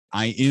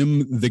I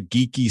am the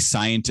geeky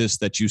scientist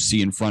that you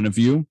see in front of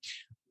you.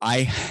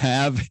 I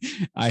have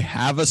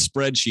a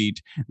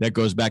spreadsheet that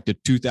goes back to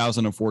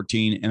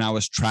 2014, and I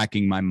was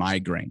tracking my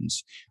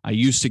migraines. I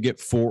used to get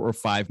 4 or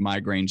 5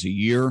 migraines a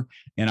year,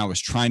 and I was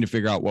trying to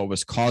figure out what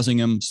was causing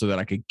them so that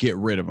I could get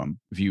rid of them.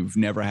 If you've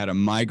never had a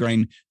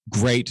migraine,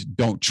 great,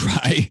 don't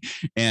try.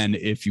 And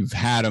if you've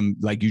had them,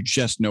 like, you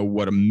just know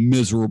what a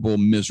miserable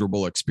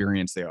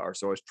experience they are.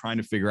 So I was trying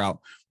to figure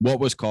out what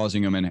was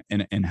causing them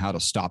and how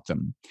to stop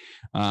them.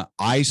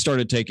 I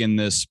started taking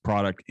this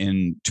product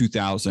in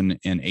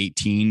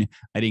 2018.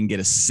 I didn't get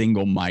a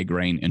single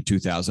migraine in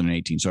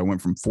 2018. So I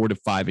went from 4 to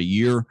 5 a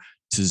year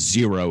to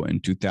 0 in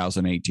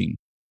 2018.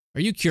 Are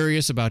you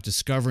curious about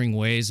discovering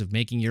ways of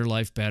making your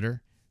life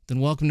better? Then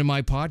welcome to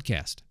my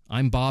podcast.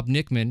 I'm Bob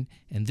Nickman,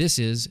 and this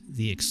is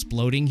The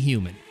Exploding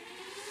Human.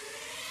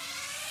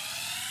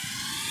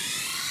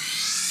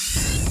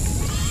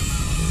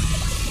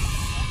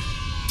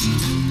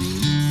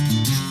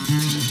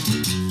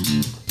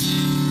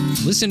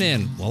 Listen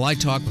in while I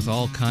talk with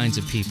all kinds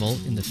of people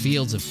in the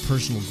fields of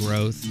personal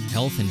growth,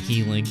 health and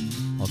healing,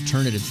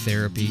 alternative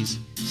therapies,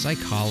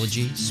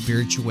 psychology,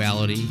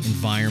 spirituality,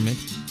 environment,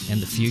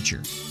 and the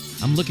future.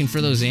 I'm looking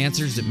for those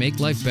answers that make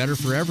life better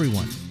for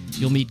everyone.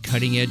 You'll meet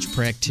cutting-edge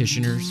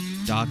practitioners,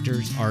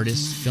 doctors,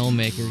 artists,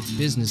 filmmakers,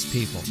 business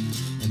people,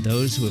 and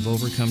those who have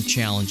overcome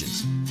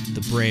challenges.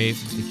 The brave,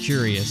 the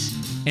curious,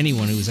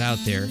 anyone who is out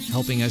there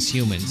helping us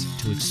humans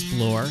to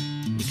explore,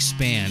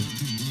 expand,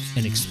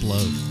 and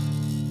explode.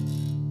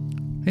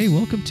 Hey,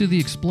 welcome to The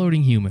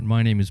Exploding Human.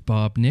 My name is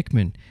Bob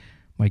Nickman.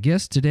 My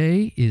guest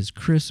today is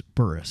Chris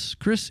Burress.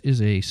 Chris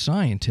is a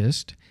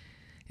scientist,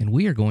 and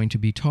we are going to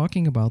be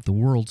talking about the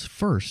world's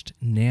first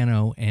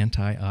nano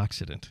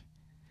antioxidant.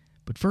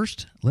 But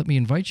first, let me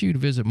invite you to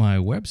visit my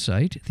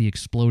website,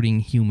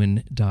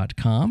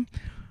 theexplodinghuman.com.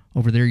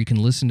 Over there, you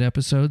can listen to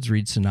episodes,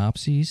 read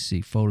synopses,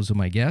 see photos of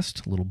my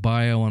guest, a little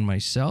bio on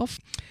myself,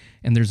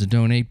 and there's a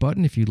donate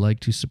button if you'd like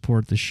to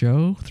support the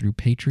show through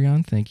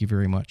Patreon. Thank you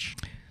very much.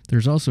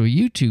 There's also a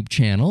YouTube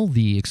channel,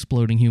 The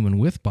Exploding Human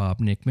with Bob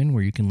Nickman,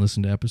 where you can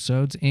listen to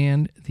episodes,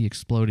 and the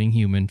Exploding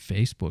Human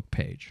Facebook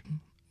page.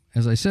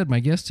 As I said, my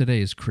guest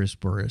today is Chris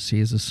Burress. He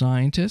is a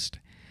scientist.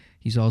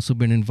 He's also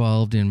been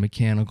involved in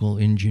mechanical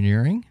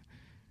engineering,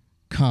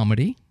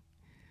 comedy,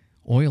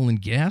 oil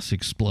and gas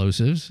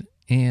explosives,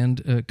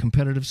 and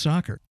competitive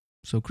soccer.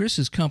 So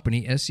Chris's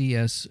company,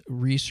 SES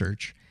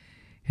Research,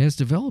 has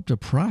developed a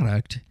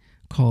product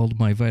called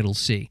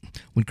MyVitalC.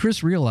 When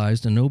Chris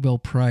realized a Nobel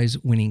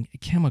Prize-winning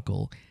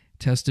chemical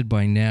tested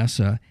by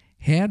NASA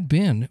had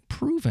been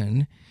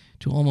proven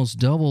to almost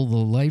double the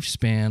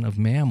lifespan of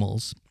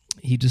mammals,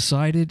 he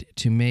decided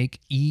to make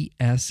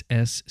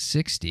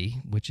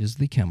ESS60, which is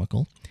the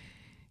chemical,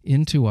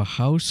 into a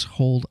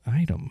household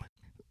item.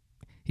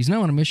 He's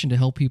now on a mission to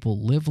help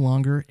people live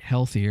longer,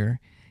 healthier,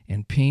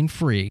 and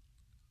pain-free.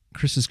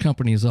 Chris's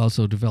company has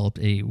also developed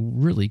a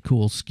really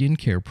cool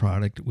skincare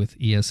product with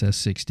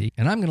ESS60,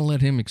 and I'm going to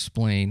let him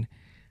explain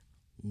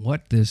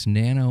what this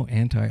nano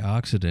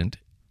antioxidant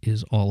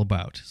is all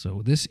about.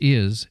 So this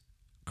is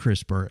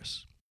Chris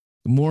Burress.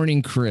 Good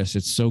morning, Chris.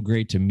 It's so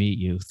great to meet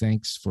you.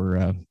 Thanks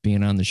for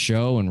being on the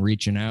show and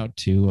reaching out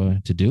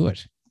to do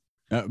it.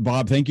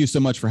 Bob, thank you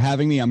so much for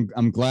having me.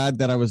 I'm glad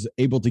that I was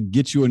able to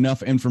get you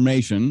enough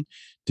information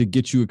to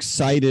get you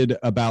excited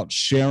about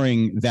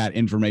sharing that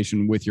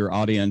information with your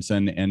audience.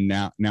 And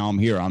now I'm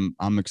here.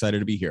 I'm excited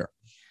to be here.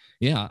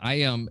 Yeah,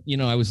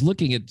 I was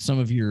looking at some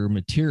of your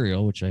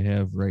material, which I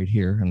have right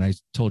here, and I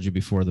told you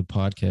before the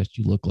podcast,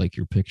 you look like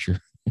your picture.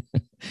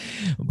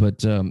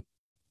 But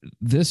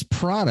this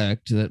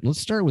product, let's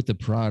start with the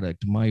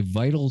product.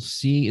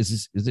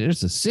 MyVitalC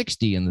there's a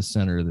 60 in the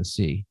center of the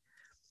C.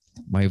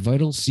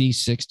 MyVitalC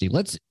 60.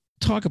 Let's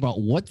talk about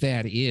what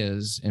that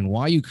is and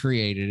why you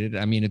created it.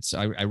 I mean,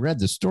 I read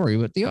the story,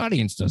 but the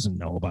audience doesn't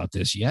know about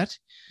this yet.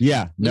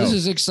 Yeah, no. This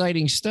is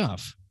exciting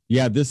stuff.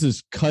 Yeah, this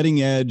is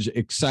cutting edge,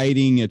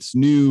 exciting. It's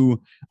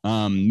new.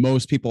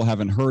 Most people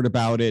haven't heard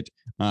about it.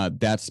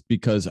 That's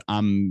because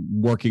I'm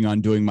working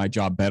on doing my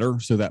job better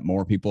so that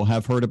more people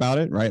have heard about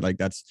it, right? Like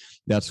that's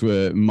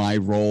my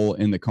role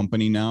in the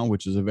company now,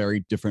 which is a very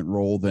different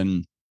role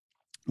than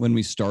when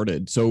we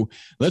started. So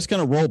let's kind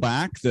of roll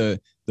back.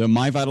 The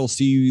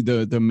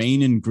MyVitalC, the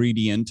main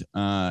ingredient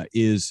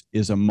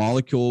is a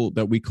molecule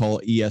that we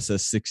call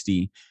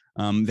ESS60.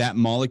 That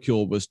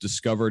molecule was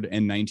discovered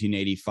in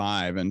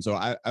 1985. And so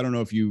I don't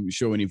know if you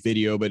show any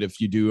video, but if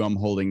you do, I'm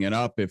holding it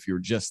up. If you're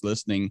just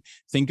listening,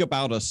 think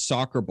about a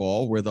soccer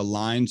ball where the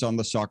lines on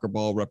the soccer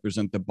ball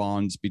represent the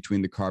bonds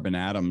between the carbon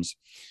atoms.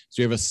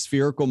 So you have a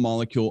spherical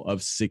molecule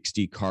of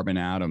 60 carbon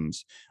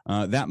atoms.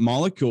 That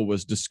molecule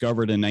was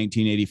discovered in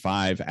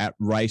 1985 at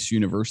Rice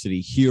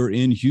University here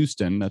in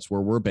Houston. That's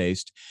where we're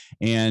based.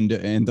 And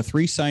the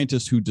 3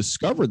 scientists who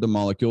discovered the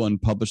molecule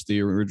and published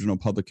the original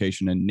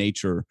publication in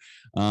Nature,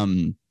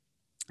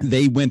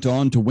 they went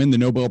on to win the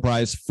Nobel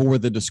Prize for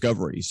the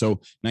discovery. So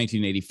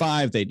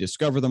 1985, they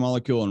discover the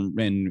molecule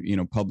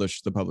and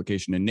publish the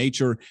publication in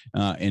Nature.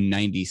 In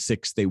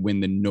 96, they win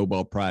the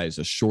Nobel Prize,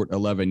 a short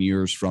 11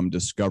 years from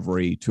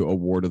discovery to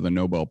award of the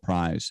Nobel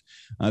Prize.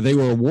 They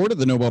were awarded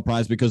the Nobel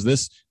Prize because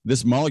this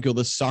molecule,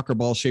 this soccer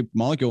ball shaped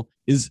molecule,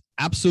 is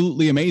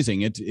absolutely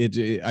amazing.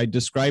 I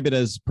describe it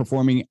as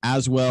performing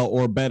as well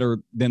or better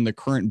than the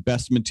current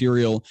best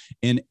material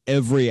in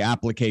every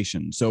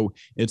application. So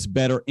it's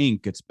better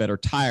ink, it's better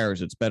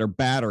tires, it's better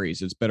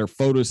batteries, it's better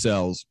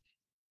photocells.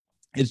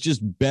 It's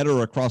just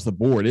better across the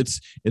board.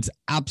 It's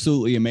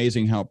absolutely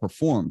amazing how it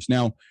performs.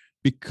 Now,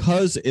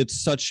 because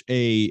it's such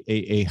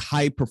a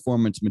high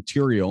performance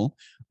material,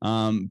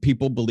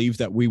 people believe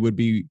that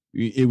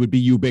it would be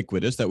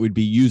ubiquitous, that we'd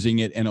be using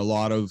it in a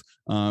lot of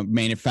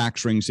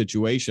manufacturing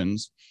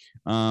situations.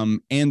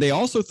 And they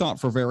also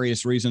thought, for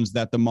various reasons,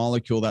 that the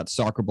molecule, that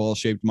soccer ball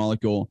shaped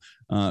molecule,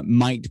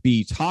 might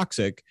be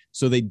toxic.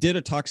 So they did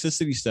a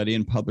toxicity study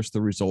and published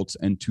the results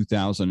in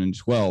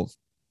 2012.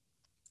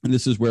 And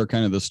this is where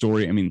kind of the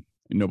story,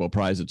 Nobel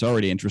Prize, it's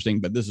already interesting,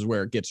 but this is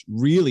where it gets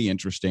really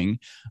interesting.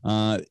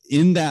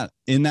 In that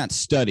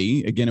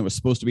study, again, it was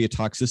supposed to be a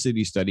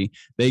toxicity study.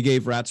 They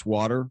gave rats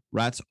water,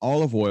 rats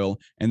olive oil,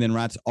 and then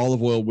rats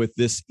olive oil with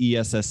this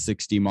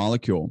ESS60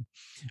 molecule.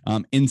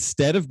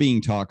 Instead of being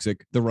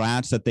toxic, the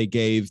rats that they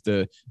gave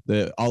the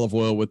olive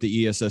oil with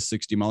the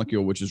ESS60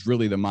 molecule, which is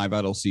really the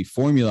MyVitalC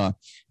formula,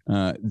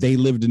 they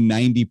lived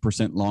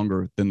 90%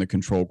 longer than the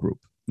control group.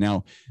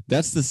 Now,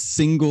 that's the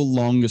single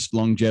longest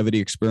longevity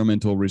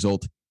experimental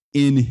result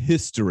in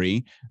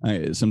history.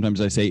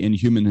 Sometimes I say in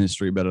human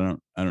history, but I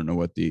don't know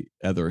what the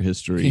other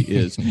history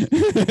is.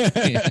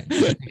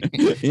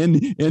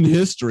 in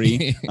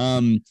history,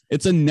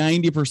 it's a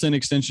 90%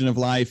 extension of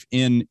life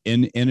in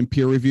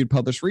peer-reviewed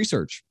published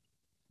research.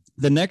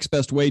 The next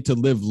best way to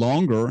live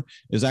longer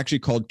is actually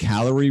called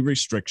calorie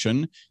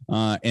restriction,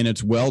 and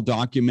it's well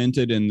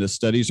documented, and the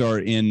studies are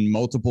in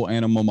multiple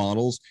animal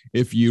models.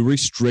 If you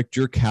restrict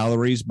your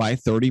calories by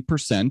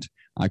 30%,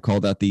 I call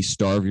that the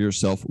starve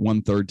yourself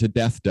 1/3 to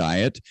death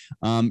diet,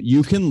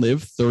 you can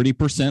live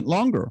 30%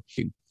 longer.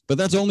 But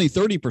that's only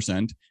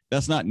 30%.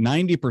 That's not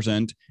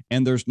 90%.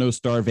 And there's no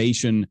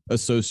starvation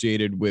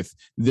associated with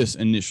this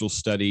initial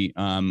study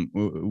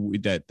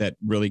that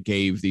really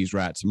gave these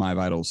rats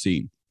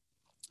MyVitalC.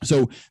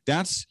 So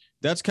that's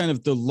kind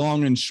of the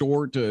long and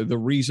short. The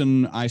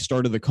reason I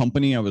started the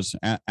company, I was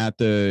at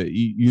the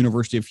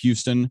University of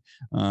Houston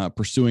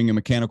pursuing a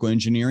mechanical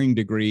engineering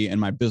degree, and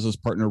my business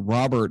partner,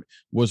 Robert,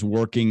 was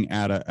working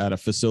at a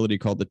facility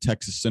called the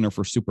Texas Center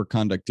for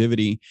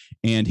Superconductivity,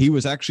 and he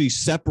was actually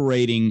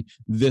separating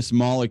this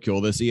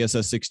molecule, this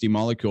ESS60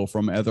 molecule,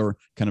 from other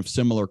kind of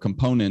similar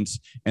components.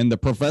 And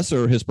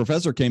his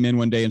professor came in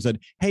one day and said,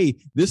 "Hey,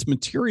 this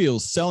material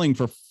is selling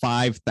for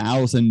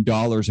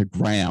 $5,000 a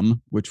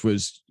gram," which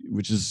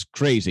is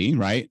crazy,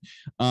 right?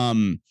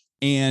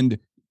 And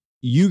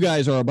you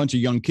guys are a bunch of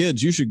young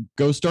kids. You should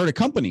go start a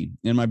company.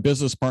 And my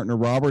business partner,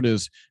 Robert,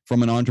 is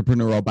from an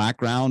entrepreneurial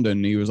background.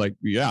 And he was like,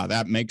 yeah,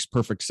 that makes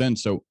perfect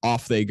sense. So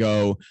off they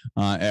go.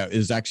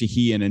 Is actually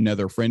he and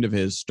another friend of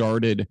his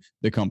started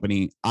the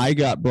company. I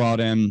got brought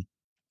in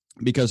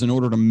because in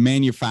order to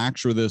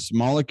manufacture this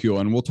molecule,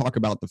 and we'll talk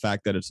about the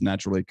fact that it's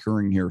naturally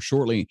occurring here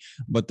shortly,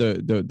 but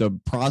the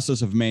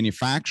process of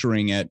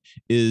manufacturing it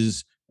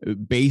is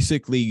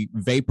basically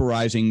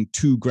vaporizing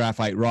 2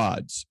 graphite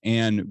rods.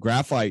 And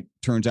graphite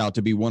turns out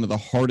to be one of the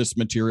hardest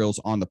materials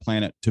on the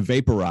planet to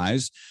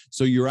vaporize.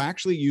 So you're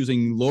actually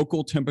using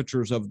local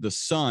temperatures of the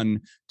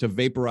sun to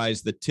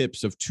vaporize the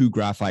tips of 2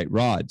 graphite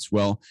rods.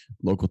 Well,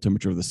 local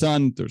temperature of the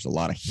sun, there's a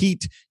lot of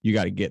heat. You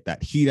got to get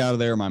that heat out of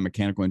there. My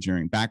mechanical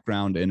engineering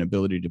background and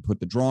ability to put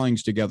the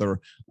drawings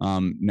together.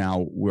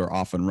 Now we're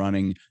off and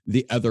running.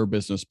 The other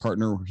business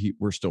partner,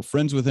 we're still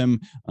friends with him,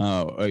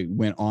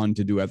 went on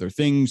to do other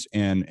things.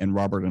 And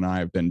Robert and I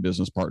have been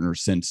business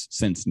partners since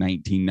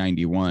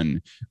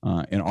 1991.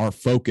 And our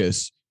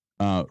focus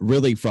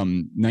really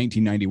from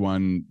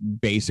 1991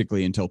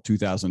 basically until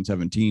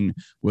 2017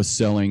 was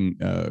selling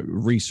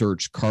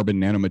research carbon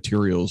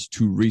nanomaterials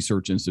to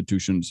research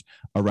institutions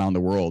around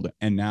the world.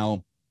 And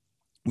now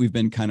we've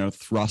been kind of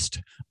thrust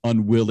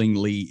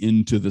unwillingly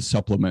into the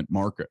supplement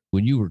market.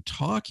 When you were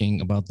talking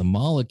about the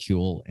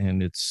molecule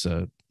and its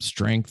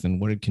strength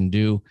and what it can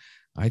do,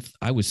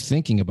 I was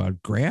thinking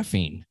about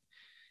graphene.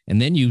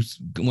 And then you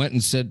went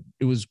and said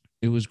it was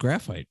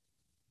graphite.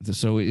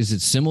 So is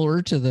it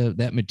similar to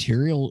that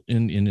material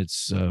in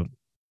its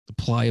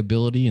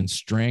pliability and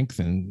strength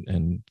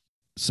and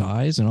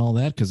size and all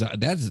that? Because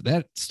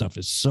that stuff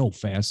is so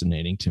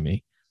fascinating to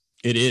me.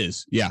 It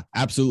is. Yeah,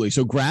 absolutely.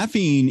 So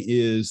graphene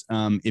is,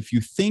 if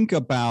you think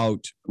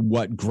about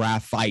what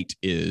graphite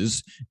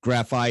is,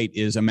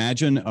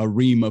 imagine a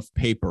ream of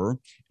paper,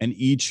 and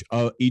each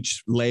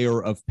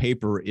layer of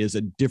paper is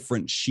a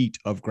different sheet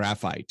of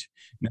graphite.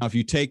 Now, if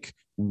you take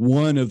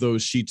one of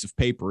those sheets of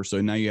paper.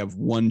 So now you have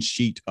one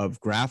sheet of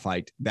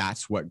graphite.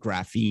 That's what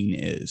graphene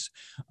is.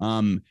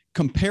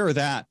 Compare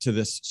that to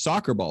this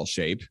soccer ball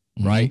shape,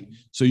 right?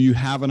 So you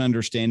have an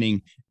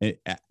understanding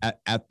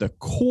at the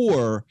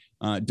core,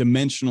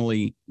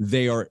 dimensionally,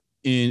 they are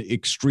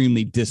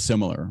extremely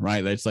dissimilar,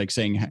 right? It's like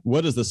saying,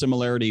 what is the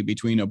similarity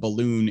between a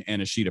balloon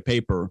and a sheet of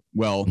paper?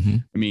 Well,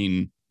 I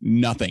mean,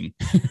 nothing.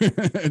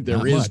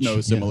 There is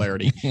no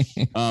similarity.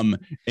 And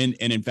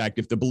in fact,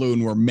 if the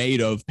balloon were made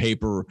of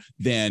paper,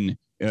 then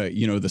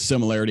the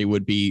similarity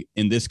would be,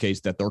 in this case,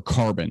 that they're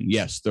carbon.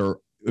 Yes, they're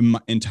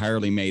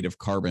entirely made of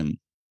carbon.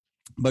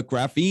 But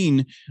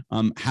graphene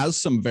has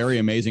some very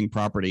amazing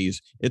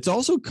properties. It's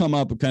also come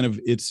up kind of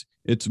its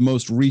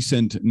most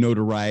recent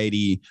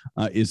notoriety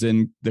is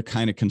in the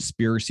kind of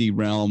conspiracy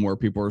realm where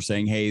people are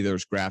saying, hey,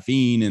 there's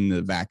graphene in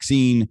the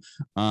vaccine.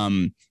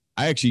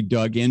 I actually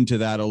dug into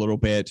that a little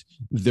bit.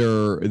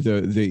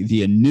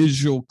 The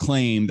initial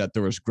claim that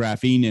there was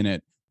graphene in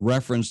it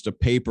referenced a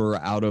paper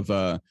out of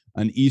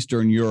an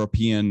Eastern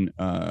European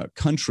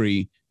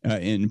country,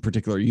 in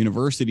particular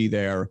university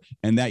there,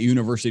 and that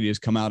university has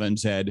come out and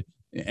said,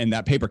 and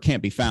that paper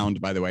can't be found,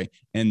 by the way,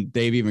 and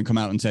they've even come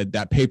out and said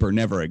that paper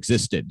never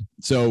existed.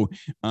 So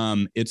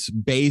it's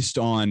based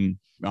on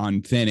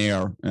thin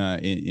air,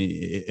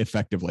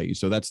 effectively.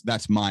 So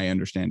that's my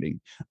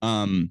understanding.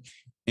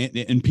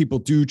 And people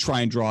do try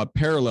and draw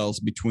parallels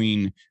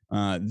between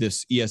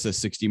this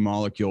ESS60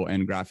 molecule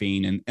and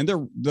graphene, and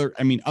they're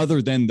I mean,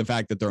 other than the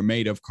fact that they're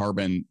made of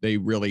carbon, they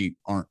really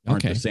aren't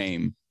the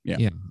same.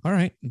 Yeah. All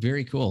right.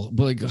 Very cool.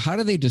 But like, how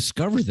do they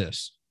discover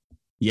this?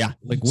 Yeah.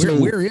 Like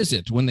where is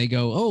it when they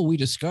go, oh, we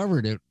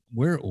discovered it?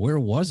 Where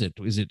was it?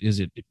 Is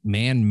it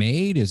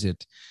man-made? Is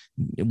it,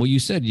 well, you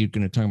said you're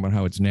going to talk about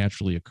how it's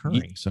naturally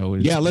occurring. So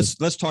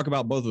let's talk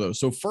about both of those.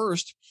 So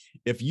first,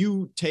 if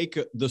you take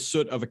the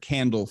soot of a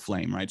candle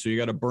flame, right? So you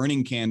got a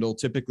burning candle.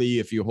 Typically,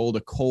 if you hold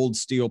a cold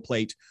steel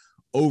plate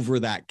over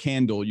that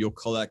candle, you'll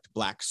collect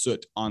black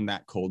soot on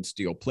that cold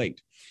steel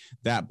plate.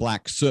 That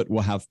black soot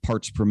will have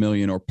parts per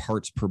million or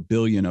parts per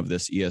billion of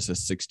this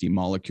ESS60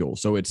 molecule.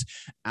 So it's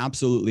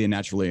absolutely a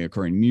naturally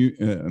occurring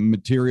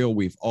material.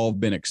 We've all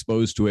been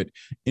exposed to it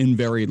in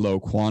very low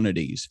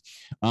quantities.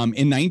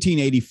 In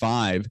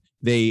 1985,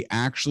 they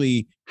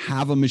actually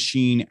have a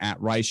machine at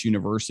Rice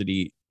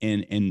University,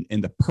 and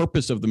the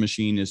purpose of the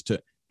machine is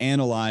to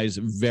analyze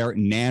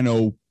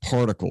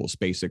nanoparticles,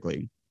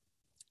 basically.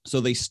 So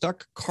they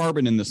stuck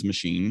carbon in this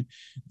machine.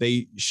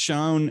 They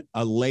shone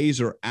a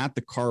laser at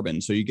the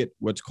carbon. So you get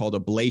what's called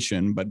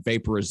ablation, but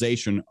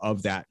vaporization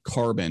of that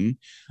carbon.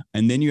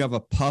 And then you have a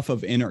puff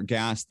of inert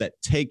gas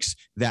that takes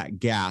that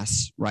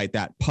gas, right,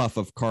 that puff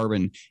of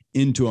carbon,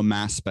 into a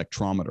mass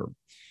spectrometer.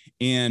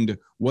 And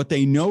what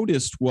they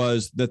noticed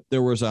was that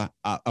there was a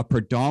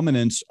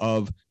predominance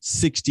of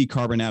 60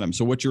 carbon atoms.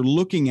 So what you're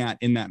looking at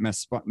in that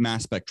mass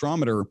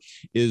spectrometer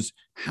is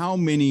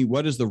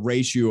what is the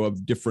ratio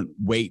of different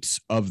weights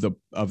of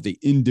the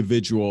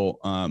individual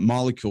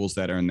molecules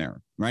that are in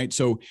there, right?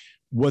 So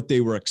what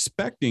they were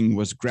expecting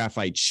was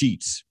graphite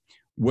sheets.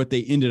 What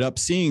they ended up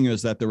seeing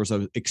is that there was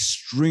an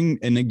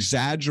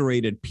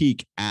exaggerated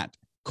peak at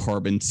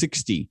carbon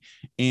 60.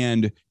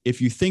 And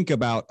if you think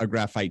about a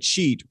graphite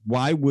sheet,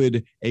 why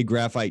would a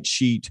graphite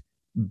sheet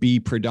be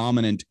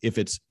predominant if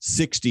it's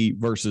 60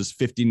 versus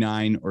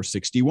 59 or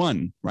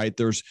 61, right?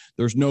 There's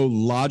no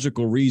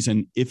logical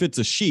reason. If it's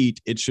a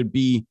sheet, it should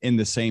be in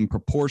the same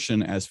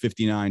proportion as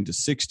 59 to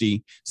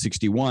 60,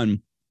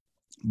 61.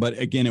 But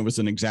again, it was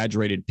an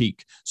exaggerated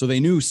peak. So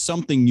they knew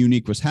something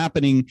unique was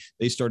happening.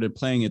 They started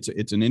playing.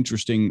 It's an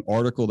interesting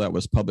article that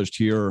was published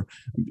here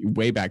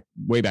way back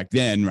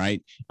then, right?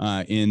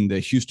 In the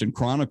Houston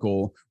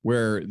Chronicle,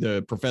 where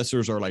the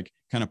professors are like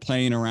kind of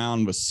playing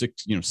around with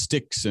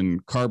sticks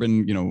and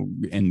carbon,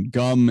 and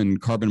gum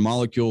and carbon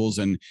molecules.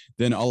 And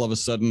then all of a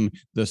sudden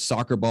the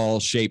soccer ball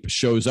shape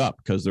shows up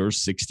because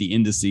there's 60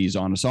 indices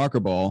on a soccer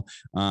ball.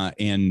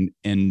 And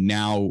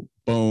now,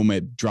 boom,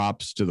 it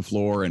drops to the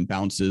floor and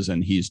bounces,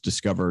 and he's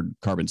discovered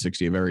carbon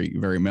 60, a very,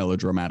 very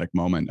melodramatic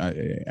moment.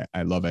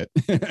 I love it.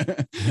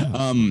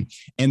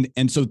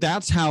 And so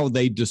that's how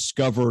they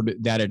discovered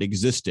that it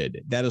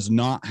existed. That is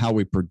not how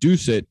we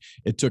produce it.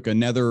 It took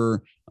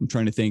I'm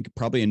trying to think,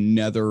 probably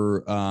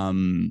another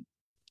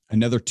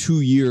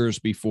 2 years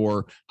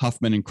before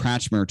Huffman and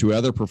Kratchmer, two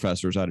other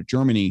professors out of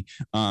Germany,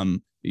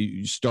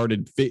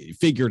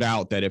 figured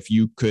out that if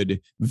you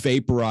could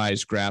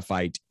vaporize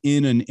graphite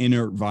in an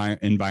inert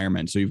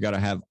environment, so you've got to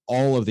have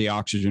all of the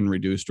oxygen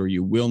reduced or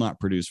you will not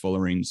produce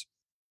fullerenes,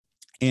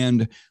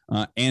 and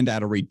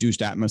at a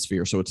reduced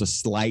atmosphere, so it's a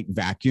slight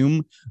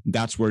vacuum,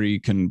 that's where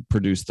you can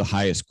produce the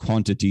highest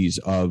quantities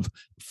of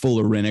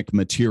fullerenic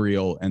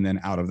material, and then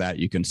out of that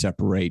you can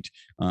separate,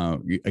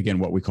 again,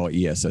 what we call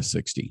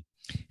ESS60.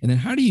 And then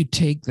how do you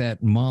take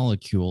that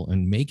molecule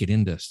and make it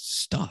into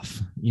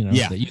stuff,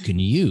 that you can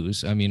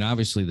use? I mean,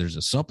 obviously there's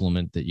a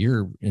supplement that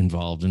you're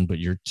involved in, but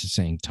you're just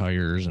saying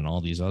tires and all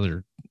these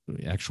other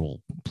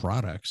actual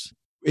products.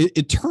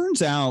 It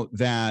turns out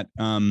that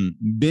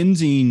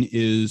benzene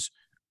is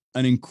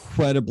an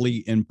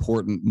incredibly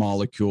important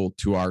molecule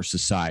to our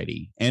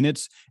society. And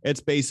it's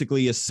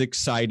basically a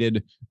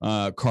 6-sided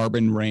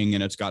carbon ring,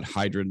 and it's got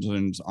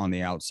hydrogens on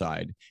the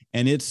outside.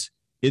 And it's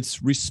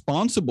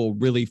responsible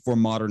really for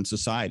modern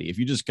society. If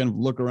you just kind of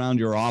look around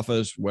your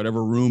office,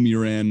 whatever room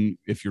you're in,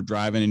 if you're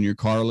driving in your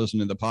car,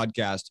 listening to the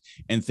podcast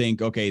and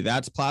think, okay,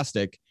 that's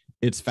plastic.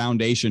 Its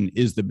foundation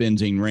is the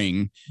benzene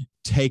ring.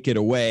 Take it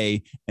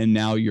away, and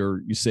now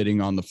you're sitting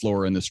on the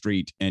floor in the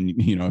street. And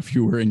if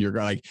you were in your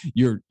like,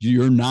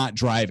 you're not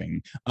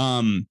driving.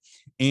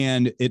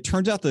 And it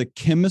turns out the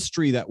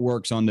chemistry that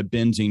works on the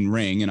benzene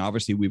ring, and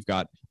obviously we've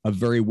got a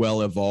very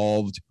well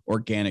evolved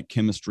organic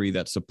chemistry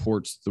that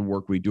supports the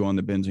work we do on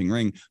the benzene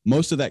ring.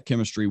 Most of that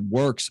chemistry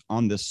works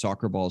on this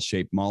soccer ball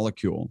shaped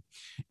molecule.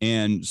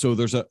 And so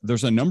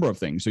there's a number of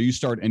things. So you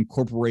start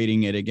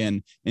incorporating it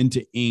again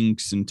into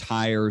inks and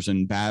tires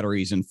and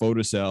batteries and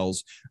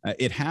photocells.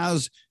 It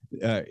has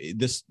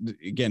this,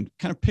 again,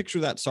 kind of picture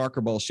that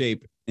soccer ball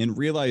shape and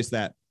realize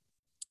that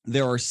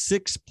there are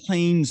 6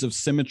 planes of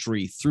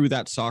symmetry through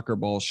that soccer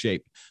ball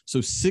shape. So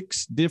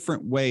 6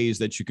 different ways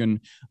that you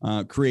can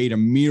create a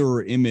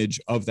mirror image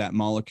of that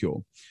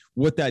molecule.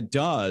 What that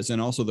does,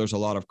 and also there's a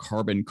lot of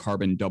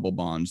carbon-carbon double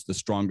bonds, the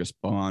strongest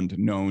bond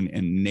known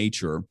in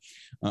nature.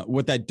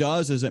 What that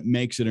does is it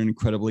makes it an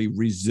incredibly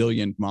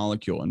resilient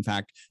molecule. In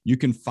fact, you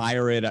can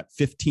fire it at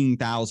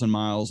 15,000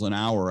 miles an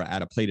hour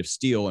at a plate of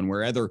steel, and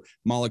where other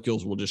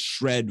molecules will just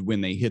shred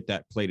when they hit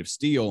that plate of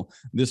steel,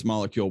 this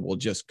molecule will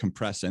just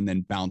compress and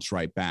then bounce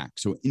right back.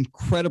 So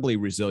incredibly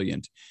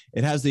resilient.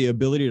 It has the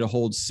ability to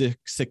hold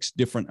six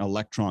different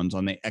electrons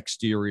on the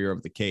exterior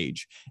of the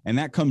cage, and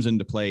that comes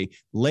into play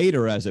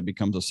later as it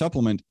becomes a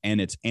supplement,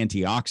 and its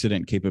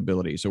antioxidant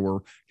capability. So we're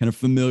kind of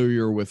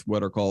familiar with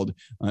what are called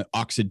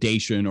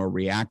oxidation or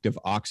reactive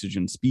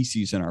oxygen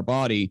species in our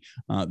body.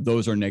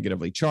 Those are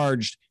negatively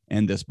charged,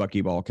 and this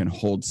buckyball can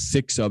hold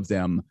 6 of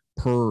them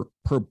per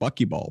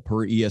buckyball,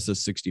 per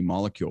ESS60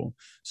 molecule.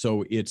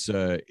 So it's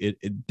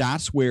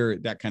that's where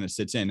that kind of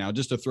sits in. Now,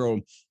 just to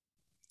throw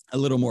a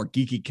little more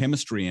geeky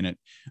chemistry in it,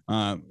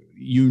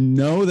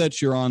 that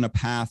you're on a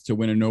path to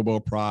win a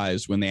Nobel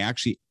Prize when they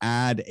actually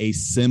add a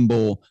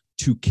symbol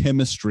to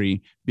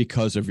chemistry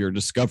because of your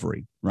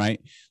discovery, right?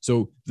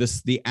 So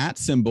the @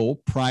 symbol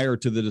prior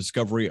to the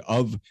discovery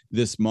of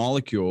this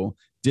molecule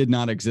did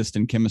not exist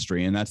in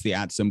chemistry, and that's the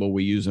 @ symbol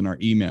we use in our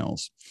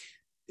emails.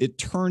 It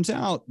turns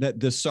out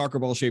that this soccer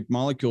ball shaped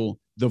molecule,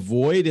 the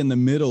void in the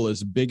middle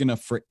is big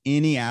enough for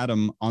any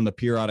atom on the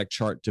periodic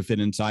chart to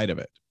fit inside of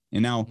it.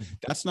 And now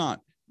that's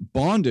not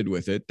bonded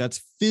with it,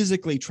 that's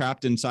physically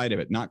trapped inside of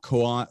it, not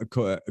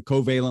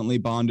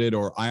covalently bonded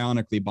or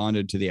ionically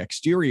bonded to the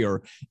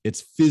exterior. It's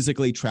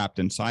physically trapped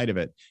inside of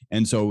it.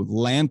 And so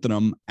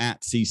lanthanum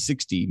at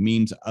C60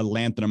 means a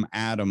lanthanum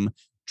atom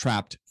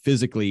trapped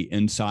physically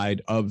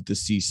inside of the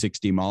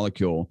C60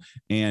 molecule.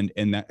 And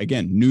that,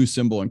 again, new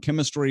symbol in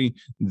chemistry,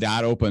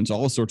 that opens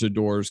all sorts of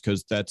doors,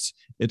 because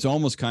it's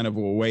almost kind of a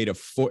way to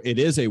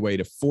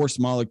force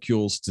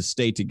molecules to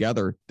stay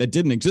together that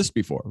didn't exist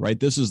before,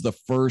 right? This is the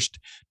first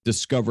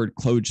discovered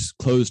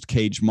closed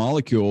cage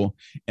molecule.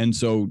 And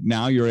so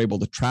now you're able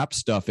to trap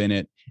stuff in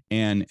it,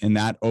 and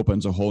that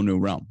opens a whole new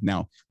realm.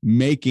 Now,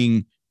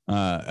 making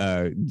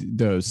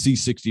the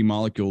C60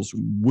 molecules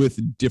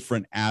with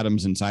different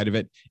atoms inside of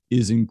it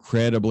is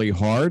incredibly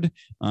hard,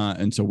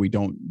 and so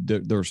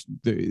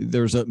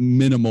there's a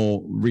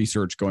minimal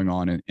research going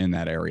on in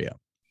that area.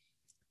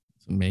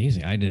 It's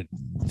amazing. I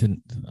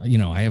didn't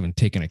I haven't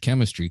taken a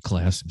chemistry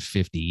class in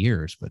 50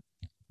 years, but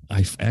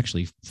I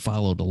actually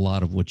followed a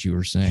lot of what you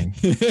were saying.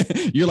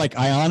 You're like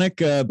ionic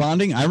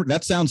bonding.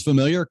 That sounds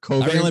familiar.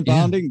 Covalent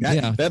bonding.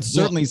 That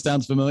certainly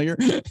sounds familiar.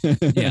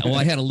 Yeah. Well,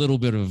 I had a little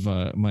bit of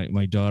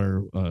my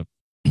daughter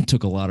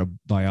took a lot of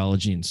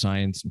biology and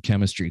science and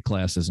chemistry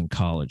classes in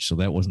college, so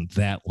that wasn't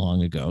that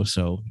long ago.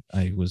 So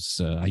I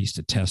used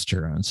to test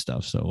her on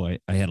stuff. So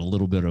I had a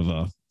little bit of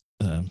a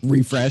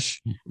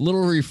refresh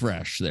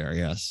there.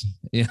 Yes.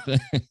 Yeah.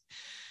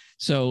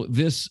 So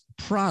this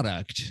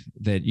product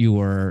that you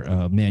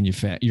are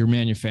you're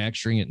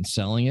manufacturing it and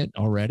selling it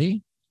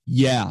already?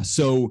 Yeah.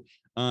 So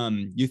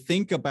you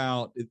think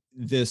about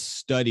this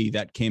study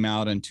that came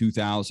out in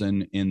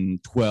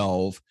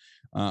 2012.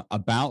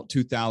 About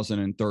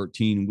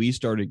 2013, we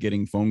started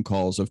getting phone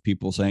calls of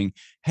people saying,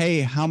 "Hey,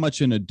 how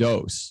much in a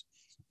dose?"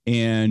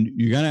 And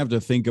you're gonna have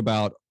to think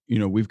about,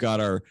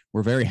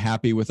 we're very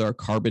happy with our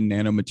carbon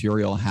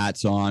nanomaterial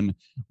hats on.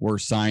 We're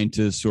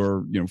scientists who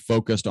are,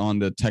 focused on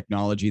the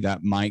technology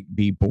that might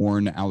be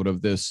born out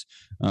of this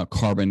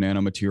carbon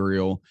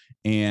nanomaterial.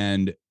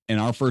 And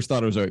our first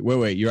thought was,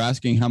 wait, you're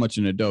asking how much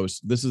in a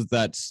dose? This is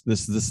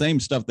the same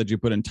stuff that you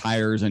put in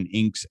tires and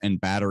inks and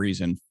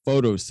batteries and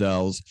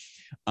photocells.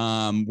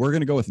 We're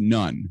going to go with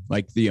none.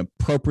 Like, the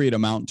appropriate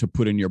amount to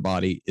put in your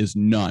body is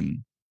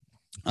none.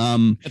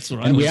 That's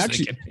what I was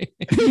thinking.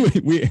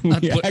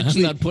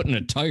 I'm not putting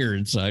a tire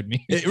inside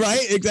me.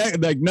 Right,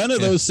 exactly. Like, none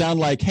of those sound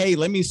like, hey,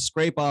 let me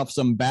scrape off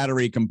some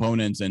battery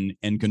components and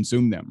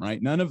consume them,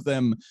 right? None of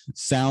them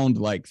sound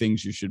like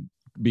things you should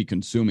be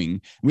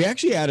consuming. We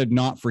actually added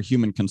not for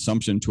human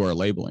consumption to our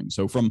labeling.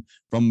 So from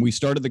we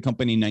started the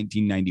company in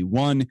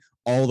 1991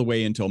 all the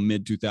way until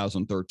mid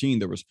 2013,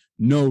 there was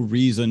no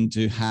reason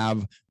to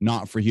have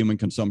not for human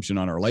consumption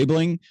on our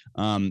labeling.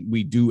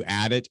 We do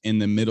add it in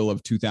the middle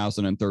of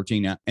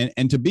 2013.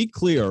 And to be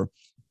clear,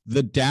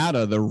 the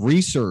data, the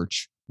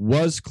research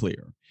was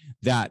clear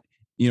that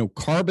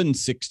carbon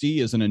 60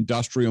 is an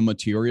industrial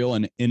material,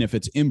 and if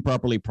it's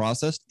improperly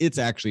processed, it's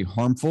actually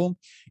harmful.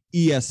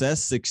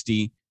 ESS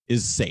 60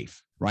 is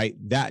safe, right?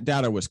 That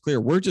data was clear.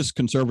 We're just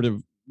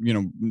conservative,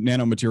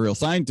 nanomaterial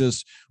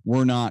scientists.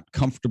 We're not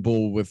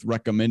comfortable with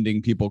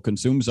recommending people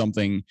consume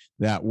something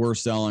that we're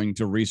selling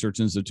to research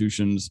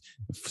institutions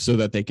so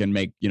that they can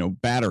make,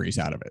 batteries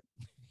out of it.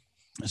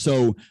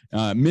 So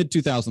mid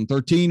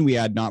 2013, we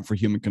had not for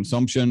human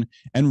consumption,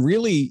 and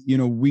really,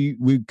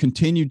 we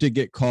continued to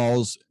get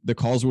calls. The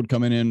calls would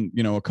come in,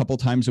 a couple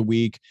times a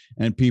week,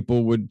 and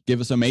people would give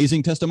us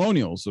amazing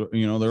testimonials.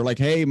 They're like,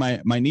 "Hey,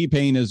 my knee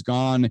pain is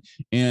gone,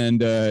 and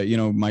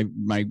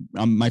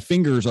my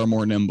fingers are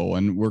more nimble."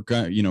 And we're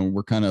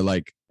kind of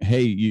like,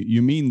 "Hey,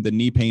 you mean the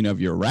knee pain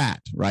of your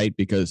rat, right?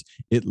 Because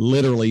it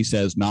literally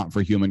says not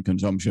for human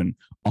consumption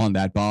on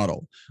that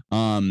bottle."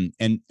 And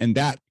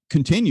that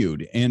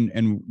continued,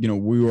 and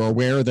we were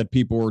aware that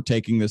people were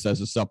taking this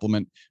as a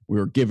supplement. We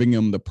were giving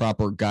them the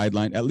proper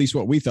guideline, at least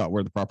what we thought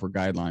were the proper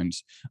guidelines,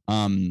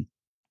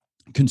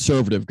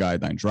 conservative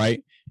guidelines,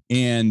 right?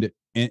 And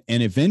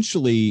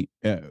eventually,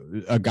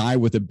 a guy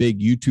with a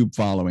big YouTube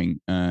following,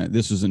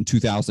 this was in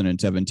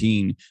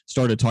 2017,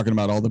 started talking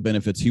about all the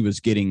benefits he was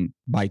getting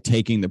by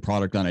taking the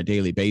product on a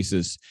daily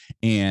basis,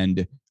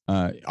 and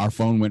our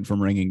phone went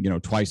from ringing,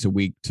 twice a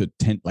week to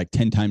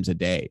 10 times a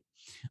day.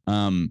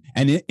 And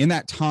in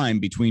that time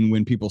between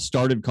when people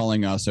started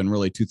calling us and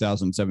really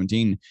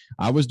 2017,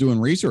 I was doing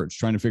research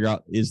trying to figure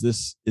out, is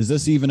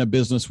this even a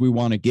business we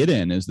want to get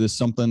in? Is this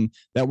something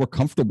that we're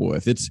comfortable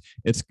with? It's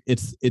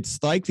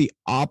like the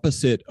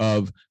opposite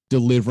of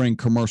delivering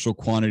commercial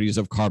quantities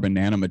of carbon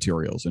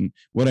nanomaterials. And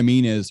what I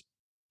mean is,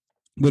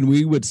 when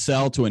we would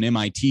sell to an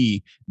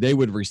MIT, they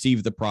would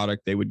receive the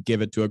product, they would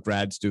give it to a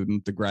grad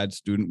student. The grad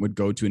student would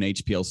go to an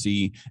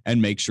HPLC and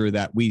make sure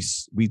that we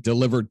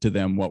delivered to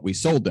them what we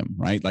sold them,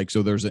 right? Like,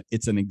 so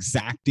it's an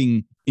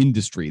exacting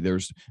industry.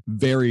 There's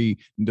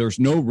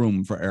no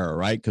room for error,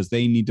 right? Because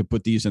they need to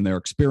put these in their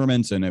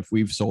experiments, and if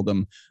we've sold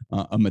them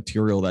a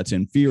material that's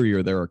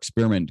inferior, their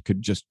experiment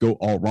could just go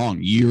all wrong.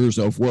 Years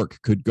of work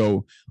could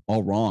go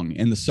all wrong.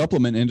 And the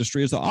supplement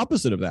industry is the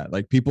opposite of that.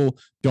 Like, people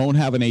don't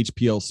have an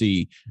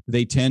HPLC.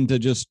 They tend to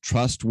just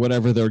trust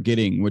whatever they're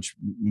getting,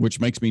 which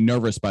makes me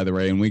nervous, by the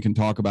way. And we can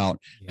talk about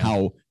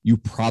how you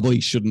probably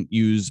shouldn't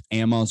use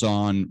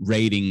Amazon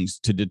ratings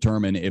to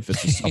determine if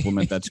it's a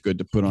supplement that's good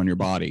to put on your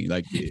body.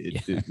 Like,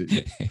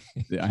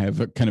 I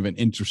have a kind of an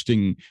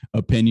interesting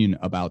opinion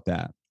about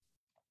that.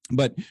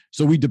 But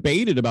so we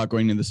debated about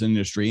going into this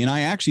industry, and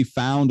I actually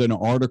found an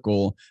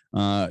article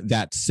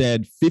that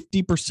said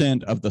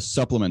 50% of the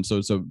supplements, so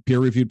it's a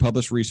peer-reviewed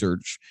published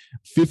research,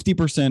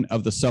 50%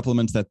 of the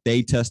supplements that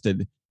they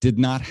tested did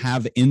not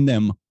have in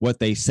them what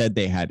they said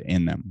they had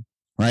in them,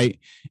 right?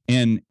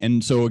 And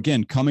so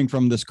again, coming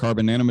from this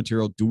carbon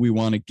nanomaterial, do we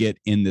want to get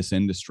in this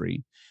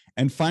industry?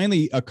 And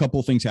finally, a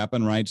couple things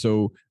happen, right?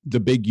 So the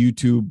big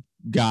YouTube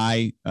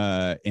guy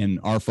and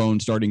our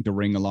phone starting to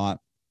ring a lot.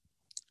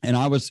 And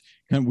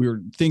we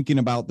were thinking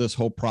about this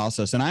whole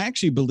process. And I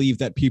actually believe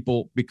that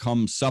people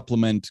become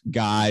supplement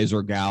guys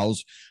or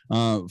gals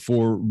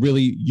for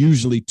really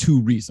usually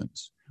two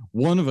reasons.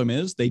 One of them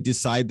is they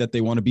decide that they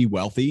want to be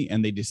wealthy,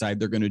 and they decide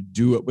they're going to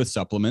do it with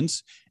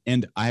supplements.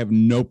 And I have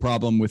no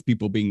problem with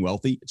people being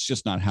wealthy. It's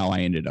just not how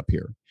I ended up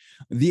here.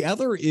 The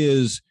other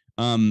is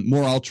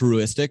more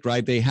altruistic,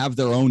 right? They have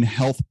their own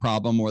health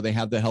problem, or they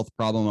have the health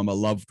problem of a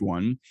loved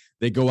one.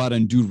 They go out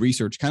and do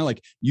research, kind of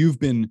like you've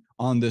been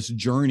on this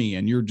journey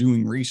and you're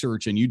doing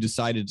research, and you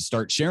decided to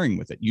start sharing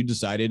with it. You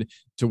decided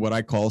to, what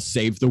I call,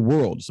 save the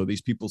world. So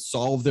these people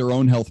solve their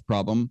own health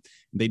problem.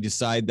 They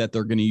decide that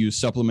they're going to use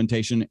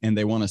supplementation and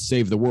they want to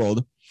save the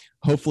world.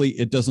 Hopefully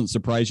it doesn't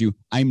surprise you.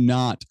 I'm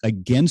not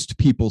against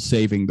people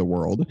saving the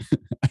world.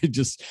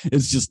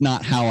 It's just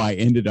not how I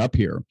ended up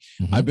here.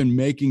 Mm-hmm. I've been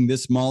making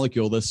this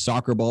molecule, this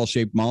soccer ball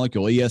shaped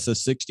molecule,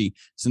 ESS 60,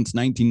 since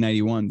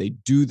 1991. They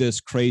do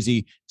this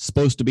crazy,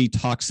 supposed to be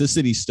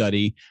toxicity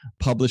study,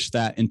 published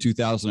that in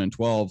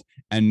 2012.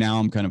 And now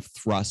I'm kind of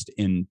thrust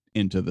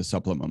into the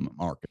supplement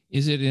market.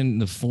 Is it in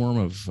the form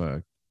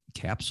of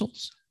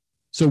capsules?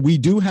 So we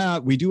do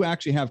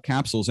actually have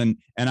capsules, and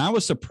I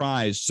was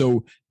surprised.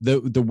 So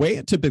the way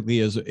it typically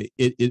is,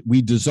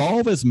 we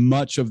dissolve as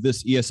much of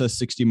this ESS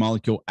 60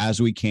 molecule as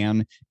we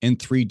can in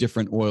 3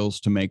 different oils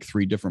to make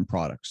 3 different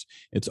products.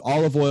 It's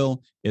olive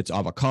oil, it's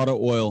avocado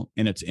oil,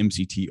 and it's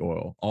MCT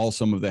oil, all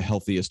some of the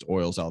healthiest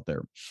oils out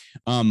there.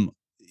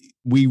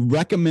 We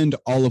recommend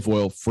olive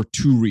oil for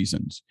 2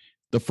 reasons.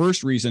 The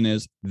first reason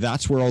is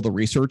that's where all the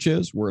research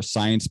is. We're a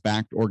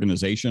science-backed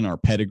organization. Our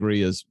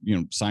pedigree is,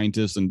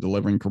 scientists and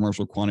delivering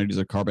commercial quantities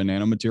of carbon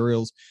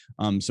nanomaterials.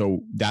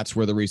 So that's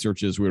where the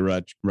research is. We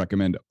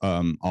recommend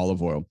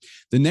olive oil.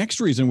 The next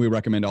reason we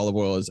recommend olive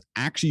oil is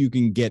actually you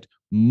can get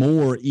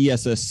more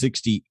ESS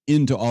 60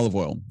 into olive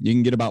oil. You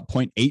can get about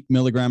 0.8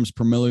 milligrams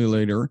per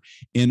milliliter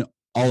in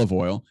olive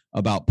oil,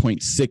 about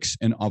 0.6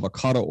 in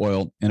avocado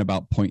oil, and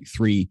about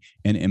 0.3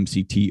 in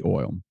MCT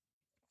oil.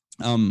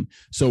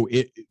 So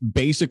it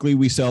basically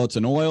we sell, it's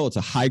an oil, it's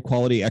a high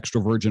quality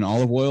extra virgin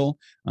olive oil,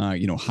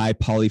 high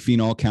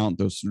polyphenol count,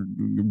 those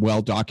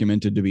well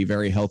documented to be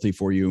very healthy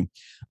for you.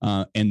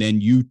 And then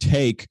you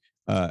take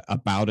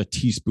about a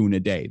teaspoon a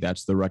day.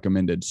 That's the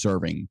recommended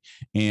serving.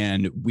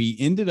 And we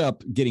ended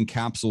up getting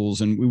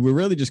capsules, and we were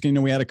really just,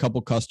 we had a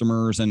couple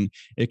customers, and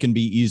it can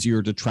be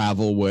easier to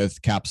travel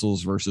with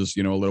capsules versus,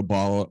 a little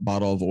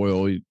bottle of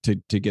oil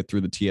to get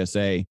through the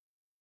TSA.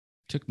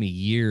 Took me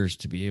years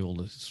to be able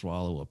to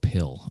swallow a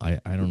pill. I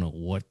don't know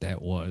what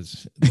that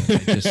was.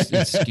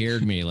 It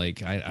scared me.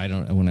 Like I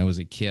don't, when I was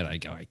a kid, I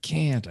go, I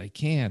can't.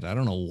 I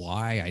don't know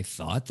why I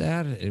thought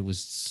that. It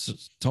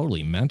was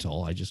totally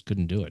mental. I just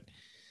couldn't do it.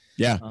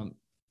 Yeah.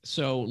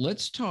 So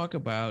let's talk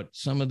about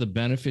some of the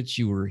benefits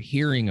you were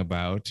hearing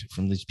about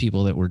from these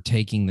people that were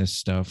taking this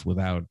stuff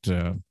without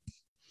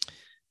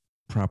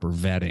proper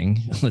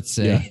vetting, let's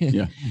say.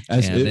 Yeah.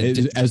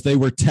 As they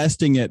were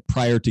testing it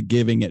prior to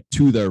giving it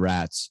to their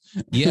rats.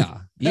 Yeah.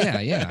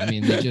 I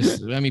mean,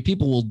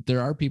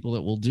 there are people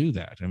that will do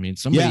that. I mean,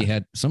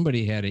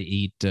 somebody had to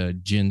eat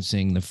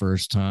ginseng the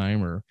first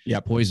time, or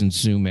poison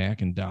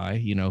sumac and die,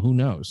 who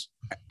knows?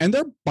 And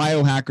they're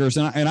biohackers,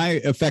 and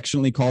I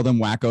affectionately call them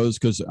wackos,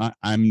 because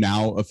I'm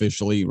now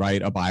officially,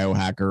 right, a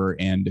biohacker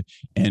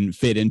and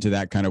fit into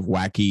that kind of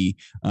wacky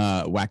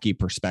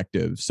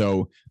perspective.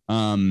 So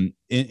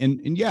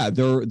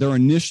they're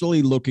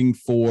initially looking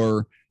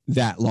for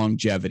that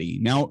longevity.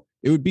 Now,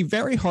 it would be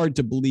very hard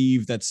to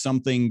believe that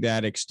something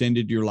that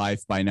extended your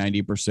life by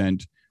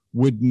 90%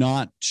 would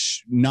not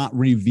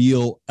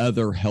reveal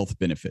other health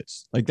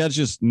benefits. Like, that's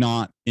just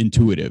not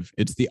intuitive.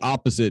 It's the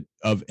opposite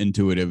of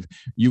intuitive.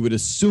 You would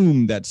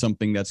assume that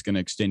something that's going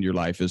to extend your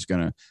life is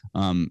going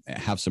to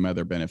have some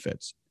other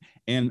benefits.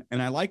 And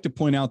I like to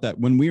point out that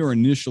when we were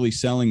initially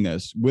selling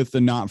this with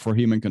the not for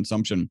human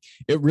consumption,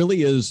 it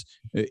really is,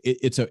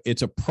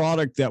 it's a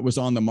product that was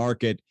on the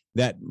market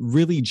that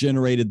really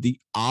generated the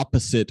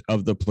opposite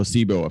of the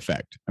placebo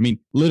effect. I mean,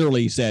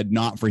 literally said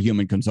not for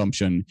human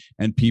consumption,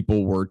 and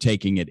people were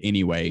taking it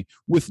anyway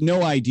with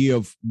no idea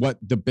of what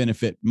the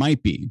benefit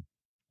might be.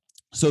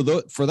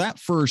 So for that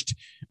first,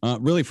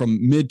 really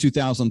from mid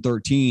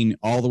 2013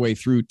 all the way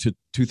through to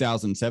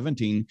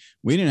 2017,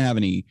 we didn't have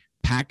any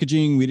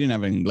packaging. We didn't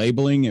have any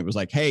labeling. It was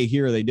like, hey,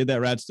 here, they did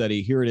that rat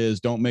study. Here it is.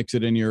 Don't mix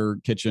it in your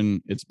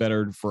kitchen. It's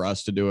better for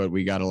us to do it.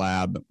 We got a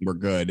lab. We're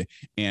good.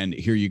 And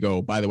here you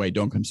go. By the way,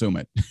 don't consume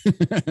it.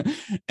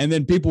 And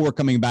then people were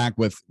coming back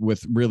with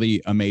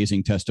really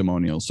amazing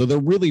testimonials. So there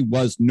really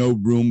was no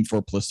room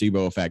for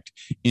placebo effect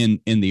in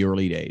the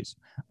early days.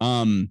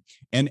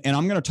 And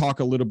I'm going to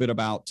talk a little bit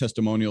about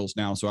testimonials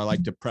now. So I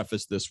like to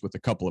preface this with a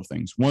couple of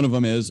things. One of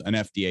them is an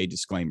FDA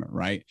disclaimer,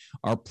 right?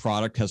 Our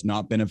product has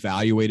not been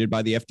evaluated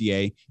by the FDA.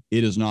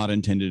 It is not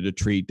intended to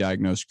treat,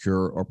 diagnose,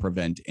 cure, or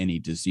prevent any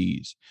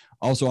disease.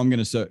 Also, I'm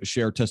going to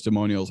share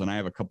testimonials, and I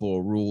have a couple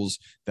of rules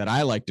that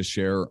I like to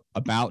share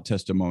about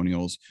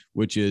testimonials,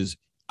 which is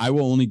I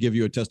will only give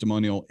you a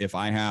testimonial if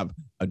I have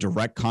a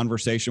direct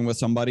conversation with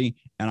somebody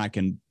and I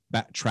can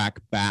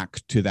track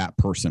back to that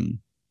person.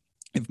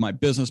 If my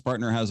business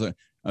partner has a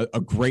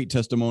great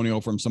testimonial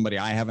from somebody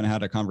I haven't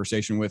had a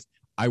conversation with,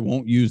 I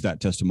won't use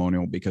that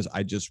testimonial because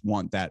I just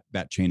want that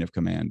chain of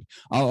command.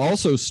 I'll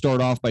also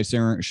start off by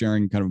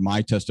sharing kind of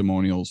my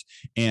testimonials.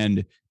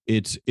 And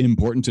it's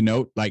important to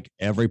note, like,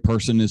 every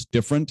person is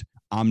different.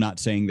 I'm not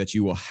saying that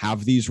you will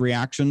have these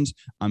reactions.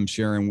 I'm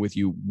sharing with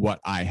you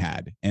what I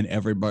had, and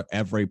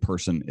every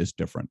person is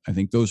different. I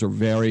think those are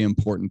very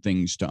important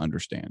things to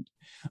understand.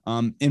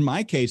 In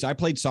my case, I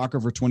played soccer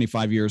for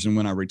 25 years. And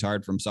when I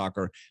retired from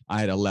soccer,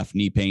 I had a left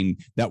knee pain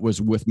that was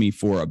with me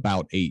for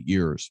about 8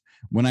 years.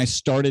 When I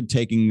started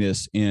taking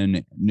this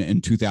in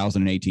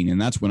 2018, and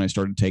that's when I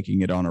started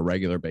taking it on a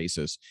regular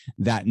basis,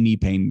 that knee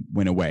pain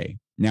went away.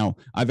 Now,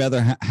 I've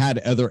had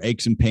other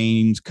aches and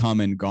pains come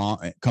and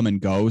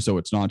go, so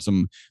it's not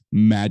some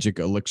magic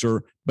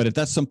elixir. But if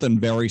that's something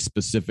very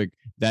specific,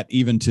 that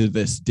even to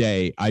this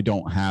day, I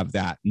don't have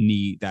that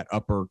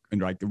upper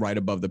and right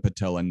above the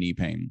patella knee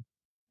pain.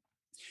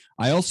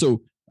 I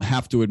also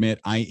have to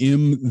admit, I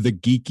am the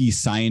geeky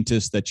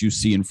scientist that you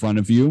see in front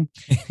of you.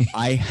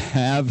 I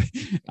have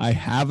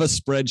a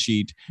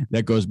spreadsheet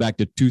that goes back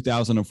to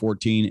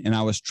 2014, and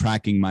I was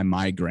tracking my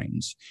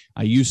migraines.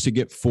 I used to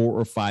get 4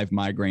 or 5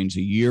 migraines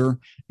a year,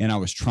 and I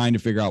was trying to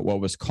figure out what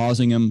was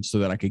causing them so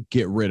that I could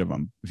get rid of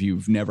them. If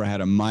you've never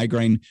had a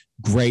migraine,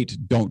 great,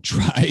 don't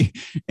try.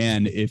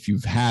 And if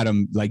you've had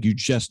them, like, you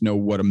just know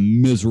what a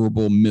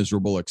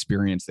miserable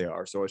experience they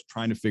are. So I was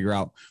trying to figure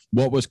out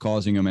what was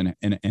causing them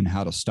and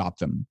how to stop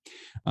them.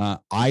 time.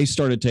 I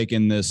started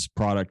taking this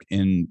product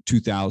in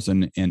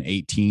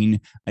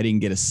 2018. I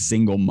didn't get a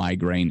single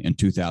migraine in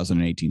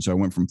 2018. So I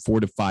went from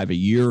 4 to 5 a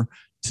year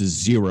to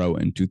 0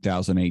 in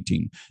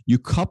 2018. You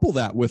couple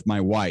that with my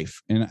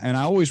wife, and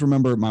I always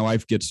remember my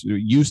wife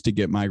used to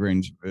get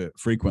migraines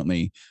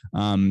frequently.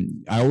 I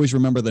always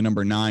remember the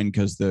number 9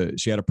 because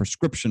she had a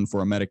prescription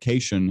for a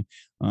medication,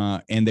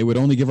 and they would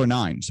only give her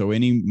 9. So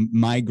any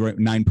migraine,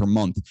 9 per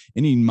month,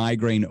 any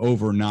migraine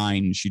over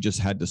 9, she just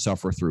had to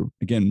suffer through.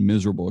 Again,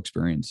 miserable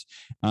experience.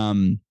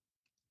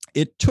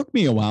 It took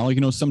me a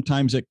while.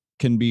 Sometimes it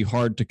can be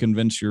hard to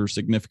convince your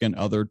significant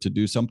other to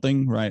do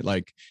something, right?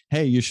 Like,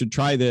 hey, you should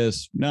try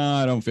this. No,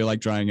 I don't feel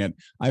like trying it.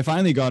 I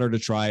finally got her to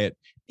try it,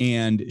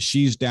 and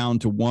she's down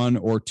to 1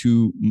 or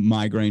 2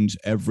 migraines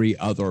every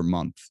other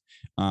month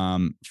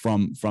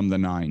from the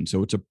 9.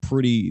 So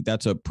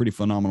that's a pretty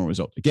phenomenal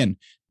result. Again,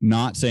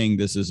 not saying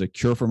this is a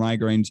cure for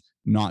migraines,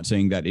 not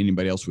saying that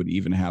anybody else would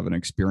even have an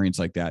experience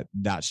like that.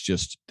 That's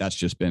just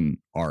been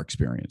our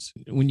experience.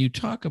 When you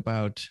talk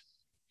about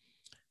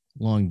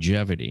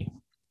longevity,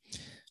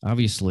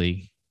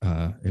 obviously,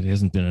 it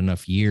hasn't been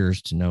enough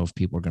years to know if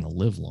people are going to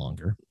live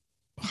longer.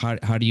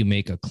 How do you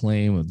make a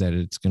claim that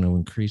it's going to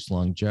increase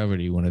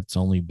longevity when it's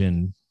only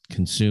been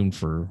consumed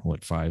for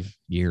 5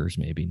 years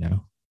maybe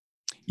now?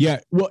 Yeah,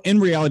 well, in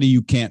reality,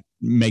 you can't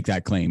make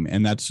that claim,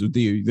 and that's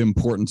the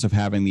importance of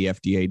having the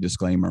FDA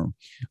disclaimer.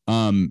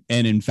 And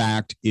in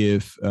fact,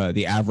 if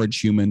the average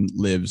human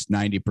lives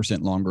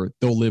 90% longer,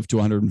 they'll live to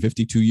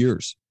 152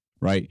 years,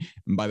 right?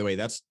 And by the way,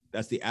 that's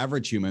the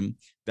average human.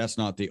 That's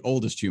not the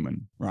oldest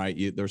human,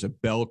 right? There's a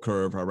bell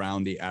curve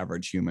around the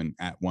average human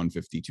at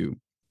 152.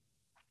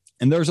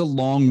 And there's a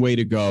long way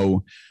to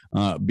go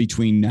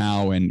between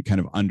now and kind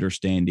of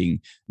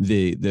understanding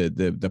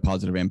the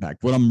positive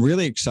impact. What I'm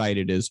really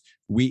excited is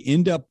we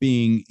end up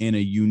being in a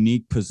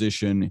unique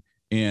position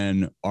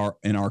in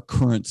our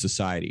current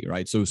society,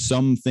 right? So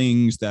some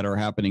things that are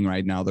happening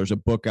right now, there's a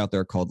book out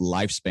there called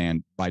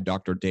Lifespan by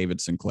Dr.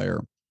 David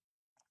Sinclair.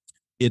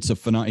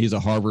 He's a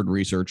Harvard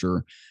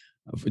researcher,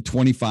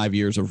 25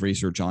 years of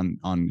research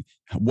on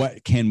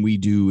what can we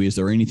do? Is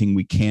there anything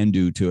we can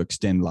do to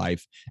extend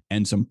life?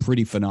 And some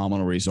pretty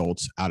phenomenal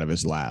results out of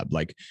his lab,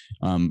 like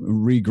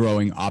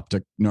regrowing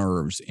optic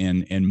nerves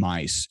in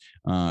mice.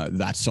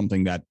 That's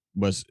something that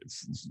was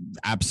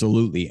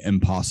absolutely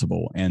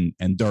impossible, and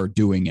they're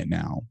doing it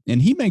now.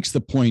 And he makes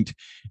the point,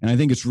 and I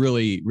think it's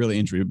really, really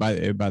interesting. By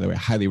the way, I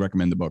highly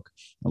recommend the book,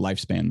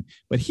 Lifespan.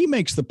 But he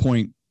makes the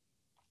point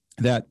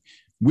that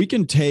we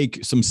can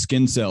take some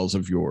skin cells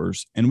of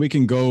yours and we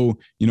can go,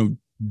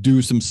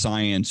 do some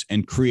science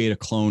and create a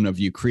clone of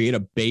you, create a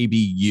baby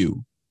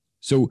you.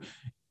 So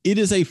it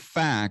is a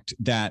fact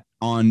that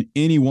on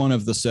any one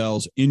of the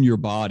cells in your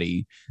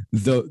body,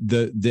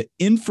 the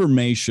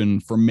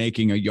information for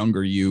making a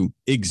younger you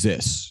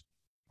exists,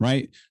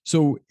 right?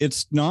 So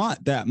it's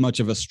not that much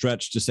of a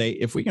stretch to say,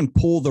 if we can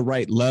pull the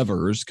right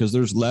levers, because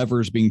there's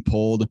levers being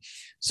pulled,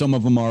 some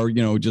of them are,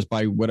 just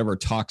by whatever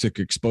toxic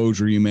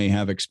exposure you may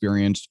have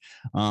experienced.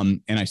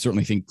 And I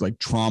certainly think like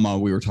trauma,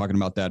 we were talking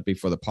about that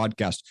before the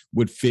podcast,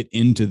 would fit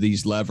into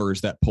these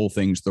levers that pull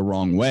things the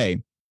wrong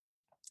way.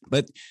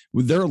 But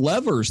there are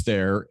levers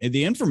there.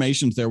 The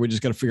information's there. We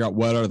just got to figure out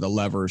what are the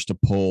levers to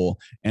pull,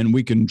 and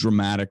we can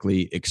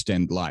dramatically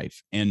extend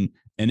life. And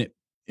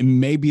it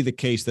may be the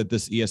case that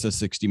this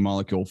ESS60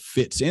 molecule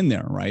fits in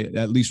there, right?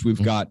 At least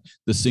we've got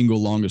the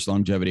single longest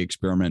longevity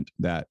experiment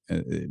that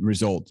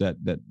result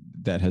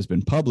that has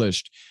been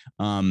published,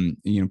 kind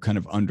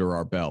of under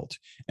our belt.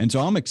 And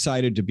so I'm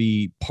excited to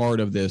be part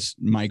of this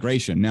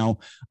migration. Now,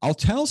 I'll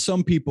tell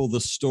some people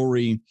the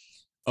story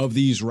of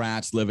these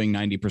rats living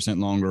 90%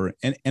 longer.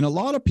 And a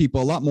lot of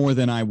people, a lot more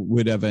than I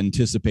would have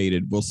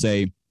anticipated, will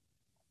say,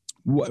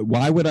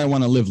 why would I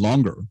want to live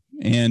longer?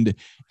 And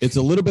it's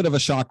a little bit of a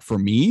shock for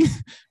me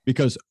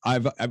because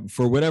I've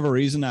for whatever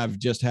reason, I've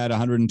just had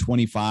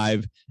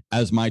 125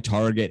 as my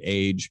target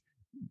age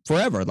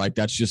forever. Like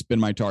that's just been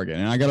my target.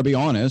 And I got to be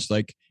honest,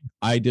 like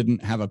I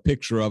didn't have a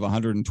picture of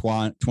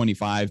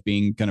 125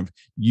 being kind of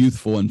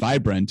youthful and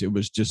vibrant. It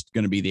was just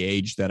going to be the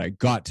age that I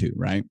got to,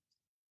 right?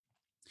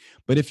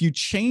 But if you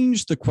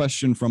change the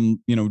question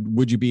from,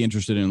 would you be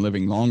interested in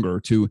living longer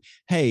to,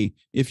 hey,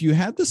 if you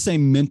had the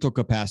same mental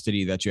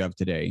capacity that you have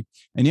today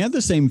and you had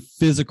the same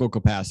physical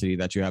capacity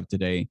that you have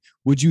today,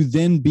 would you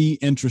then be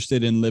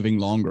interested in living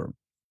longer?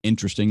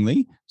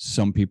 Interestingly,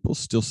 some people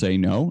still say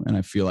no, and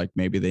I feel like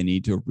maybe they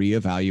need to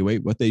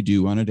reevaluate what they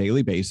do on a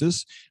daily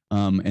basis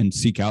and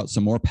seek out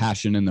some more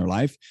passion in their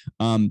life.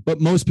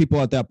 But most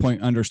people at that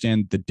point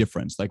understand the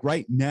difference. Like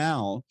right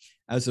now,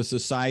 as a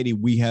society,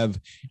 we have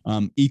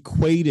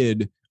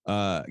equated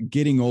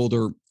getting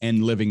older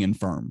and living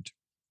infirmed.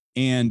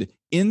 And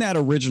in that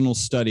original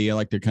study, I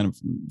like to kind of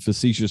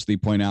facetiously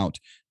point out,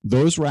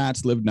 those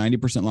rats lived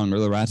 90% longer.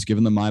 The rats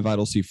given the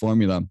MyVitalC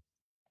formula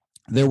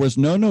there was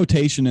no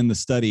notation in the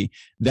study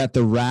that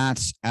the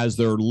rats, as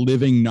they're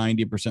living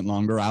 90%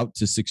 longer, out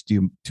to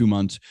 62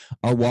 months,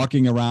 are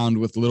walking around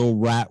with little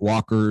rat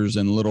walkers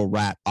and little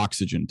rat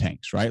oxygen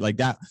tanks, right? Like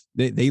that,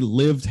 they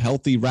lived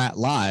healthy rat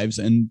lives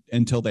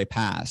until they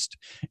passed.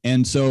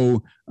 And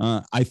so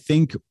I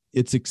think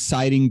it's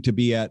exciting to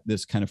be at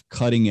this kind of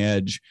cutting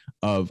edge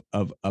of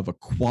a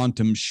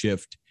quantum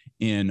shift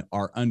in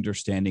our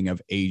understanding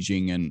of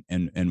aging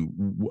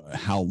and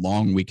how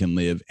long we can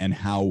live and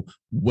how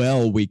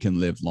well we can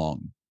live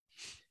long.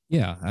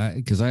 Yeah,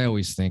 because I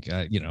always think,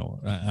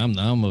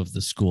 I'm of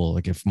the school,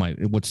 like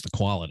what's the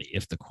quality?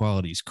 If the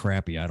quality's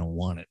crappy, I don't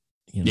want it.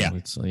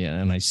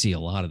 And I see a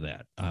lot of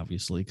that,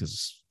 obviously,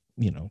 because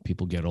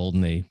people get old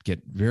and they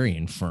get very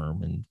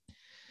infirm, and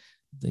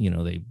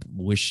they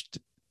wished.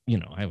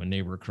 I have a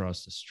neighbor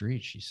across the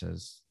street. She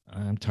says,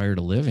 I'm tired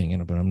of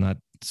living, but I'm not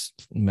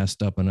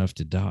messed up enough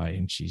to die.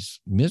 And she's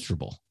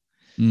miserable.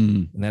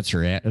 And that's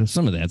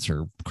some of that's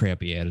her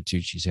crappy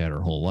attitude she's had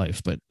her whole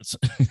life. But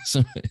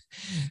some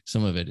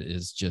of it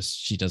is just,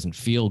 she doesn't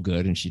feel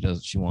good and she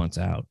wants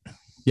out.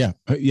 Yeah.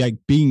 I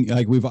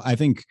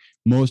think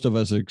most of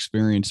us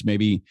experience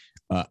maybe,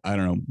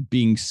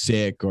 being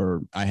sick,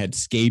 or I had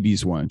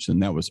scabies once,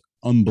 and that was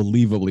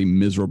unbelievably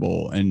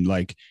miserable. And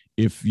like,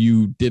 if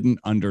you didn't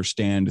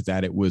understand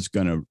that it was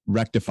going to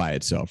rectify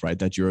itself, right,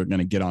 that you're going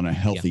to get on a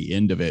healthy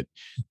end of it,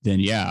 then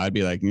I'd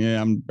be like,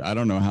 I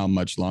don't know how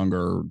much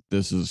longer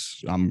this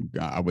is.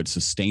 I would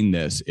sustain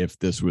this if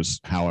this was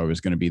how I was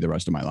going to be the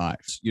rest of my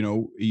life.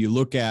 You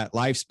look at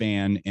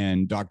lifespan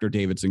and Dr.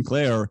 David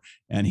Sinclair,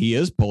 and he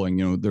is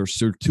pulling, there's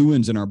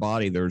sirtuins in our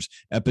body. There's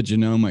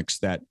epigenomics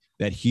that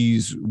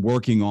he's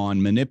working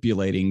on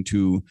manipulating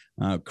to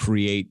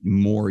create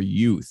more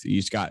youth.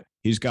 He's got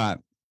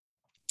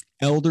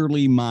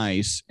elderly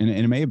mice, and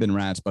it may have been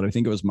rats, but I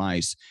think it was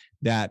mice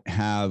that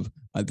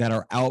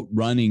are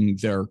outrunning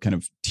their kind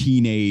of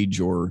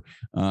teenage or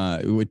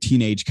with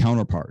teenage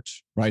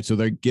counterparts, right? So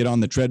they get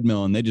on the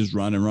treadmill and they just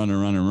run and run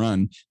and run and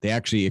run. They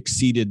actually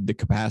exceeded the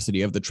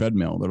capacity of the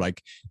treadmill. They're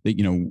like,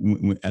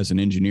 as an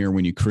engineer,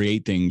 when you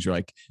create things, you're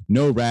like,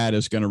 no rat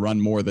is going to run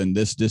more than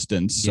this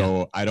distance.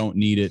 So I don't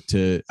need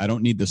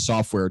the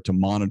software to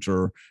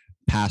monitor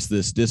past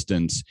this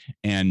distance.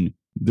 And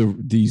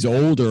these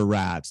older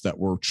rats that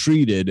were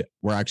treated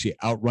were actually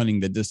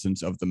outrunning the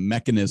distance of the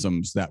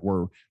mechanisms that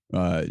were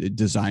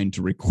designed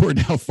to record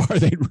how far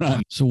they'd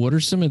run. So what are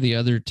some of the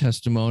other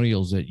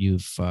testimonials that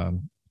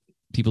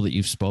people that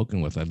you've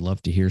spoken with? I'd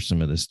love to hear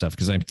some of this stuff,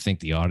 because I think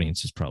the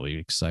audience is probably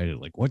excited.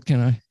 Like, what can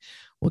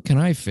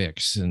I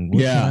fix, and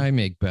what can I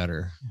make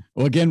better?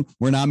 Well, again,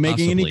 we're not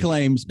making any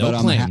claims, but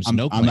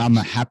I'm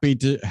happy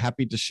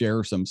to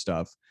share some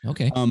stuff.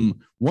 Okay.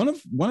 One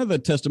of the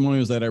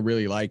testimonials that I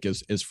really like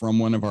is from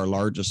one of our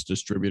largest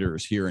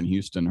distributors here in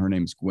Houston. Her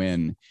name's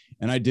Gwen,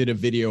 and I did a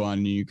video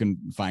on, you can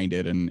find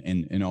it,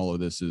 and all of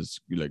this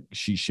is like,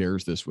 she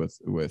shares this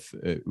with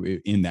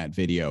in that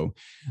video.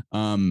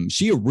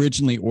 She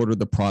originally ordered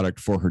the product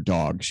for her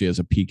dog. She has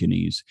a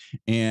Pekingese,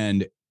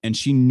 and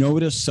she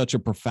noticed such a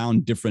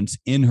profound difference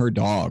in her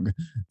dog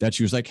that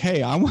she was like,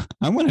 hey, I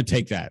want to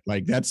take that.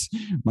 Like,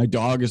 my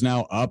dog is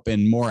now up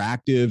and more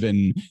active,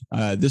 and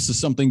this is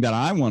something that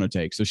I want to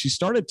take. So she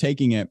started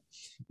taking it.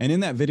 And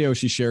in that video,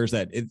 she shares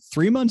that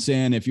 3 months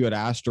in, if you had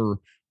asked her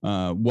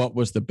what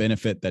was the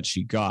benefit that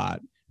she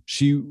got,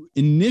 she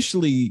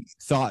initially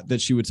thought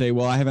that she would say,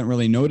 well, I haven't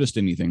really noticed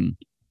anything.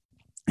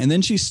 And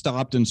then she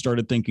stopped and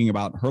started thinking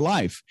about her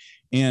life.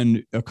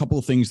 And a couple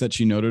of things that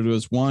she noted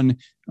was, one,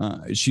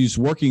 she's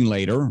working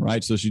later,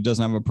 right? So she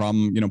doesn't have a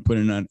problem,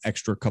 putting in an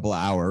extra couple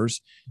of hours.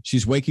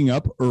 She's waking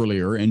up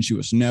earlier, and she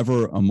was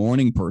never a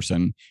morning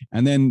person.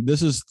 And then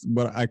this is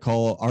what I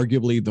call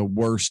arguably the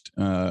worst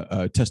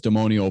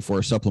testimonial for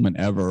a supplement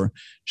ever.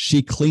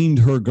 She cleaned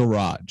her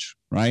garage,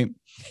 right?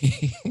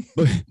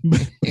 but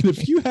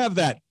if you have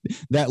that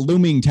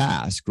looming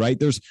task, right,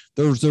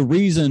 there's a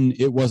reason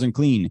it wasn't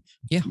clean.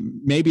 Yeah,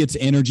 maybe it's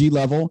energy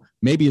level,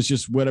 maybe it's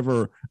just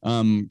whatever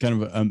some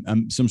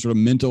sort of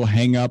mental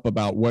hang up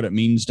about what it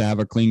means to have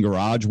a clean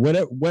garage.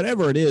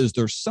 Whatever it is,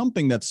 there's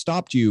something that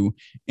stopped you,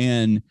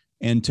 and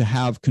to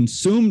have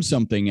consumed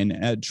something and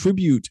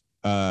attribute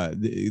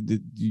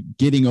the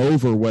getting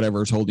over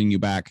whatever's holding you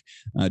back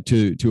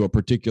to a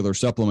particular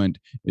supplement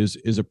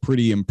is a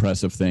pretty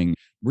impressive thing.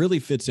 Really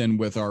fits in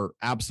with our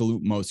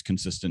absolute most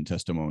consistent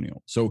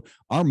testimonial. So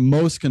our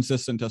most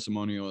consistent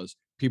testimonial is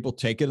people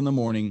take it in the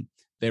morning,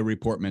 they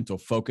report mental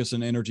focus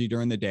and energy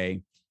during the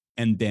day,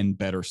 and then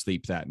better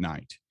sleep that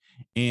night.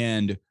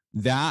 And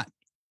that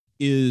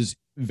is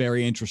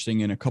very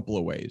interesting in a couple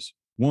of ways.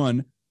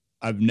 One,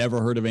 I've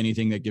never heard of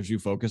anything that gives you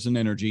focus and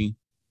energy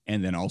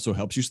and then also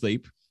helps you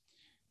sleep.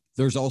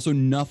 There's also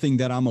nothing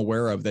that I'm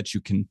aware of that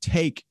you can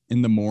take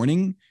in the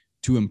morning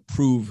to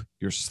improve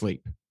your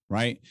sleep,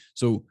 right?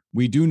 So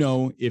we do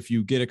know if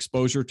you get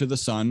exposure to the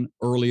sun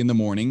early in the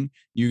morning,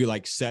 you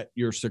like set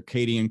your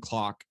circadian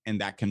clock,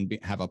 and that can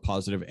have a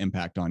positive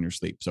impact on your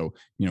sleep. So,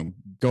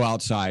 go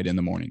outside in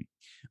the morning.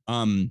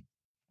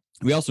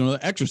 We also know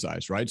that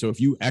exercise, right? So if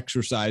you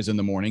exercise in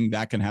the morning,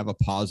 that can have a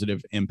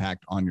positive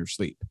impact on your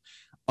sleep.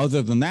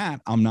 Other than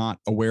that, I'm not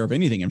aware of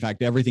anything. In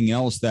fact, everything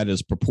else that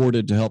is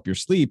purported to help your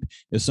sleep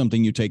is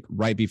something you take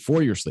right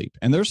before your sleep.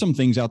 And there's some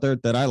things out there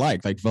that I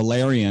like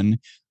valerian.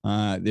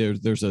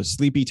 There's a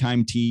sleepy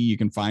time tea. You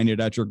can find it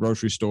at your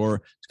grocery store.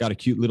 It's got a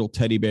cute little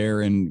teddy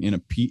bear in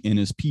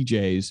his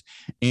PJs.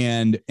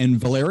 And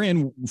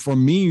valerian for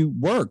me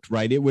worked,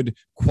 right? It would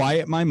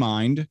quiet my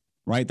mind.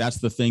 Right. That's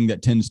the thing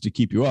that tends to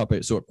keep you up.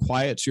 So it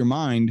quiets your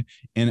mind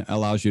and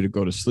allows you to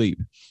go to sleep.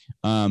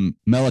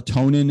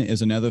 Melatonin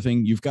is another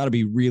thing. You've got to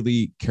be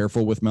really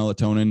careful with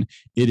melatonin.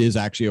 It is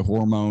actually a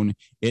hormone.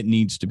 It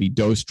needs to be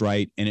dosed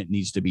right and it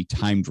needs to be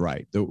timed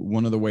right.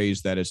 One of the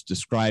ways that it's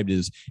described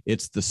is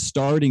it's the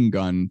starting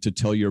gun to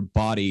tell your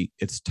body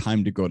it's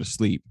time to go to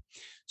sleep.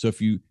 So if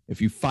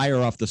you fire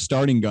off the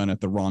starting gun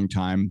at the wrong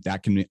time,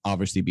 that can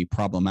obviously be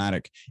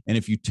problematic. And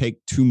if you take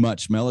too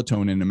much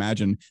melatonin,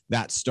 imagine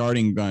that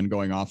starting gun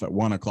going off at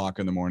 1 o'clock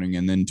in the morning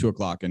and then 2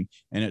 o'clock, and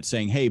it's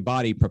saying, hey,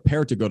 body,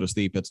 prepare to go to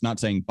sleep. It's not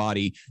saying,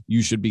 body,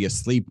 you should be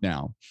asleep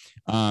now.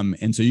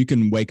 And so you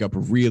can wake up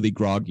really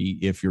groggy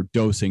if your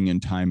dosing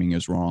and timing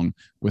is wrong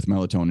with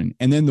melatonin.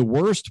 And then the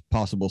worst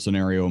possible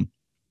scenario,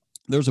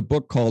 there's a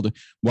book called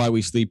Why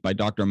We Sleep by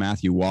Dr.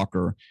 Matthew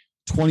Walker.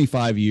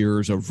 25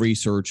 years of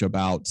research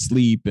about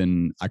sleep,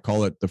 and I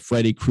call it the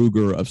Freddy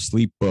Krueger of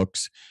sleep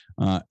books,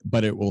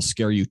 but it will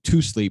scare you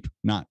to sleep,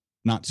 not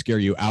scare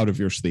you out of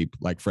your sleep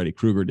like Freddy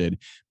Krueger did,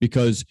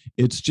 because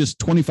it's just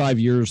 25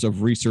 years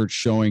of research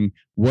showing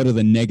what are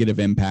the negative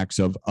impacts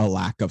of a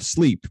lack of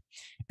sleep.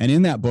 And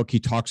in that book, he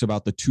talks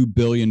about the $2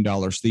 billion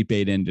sleep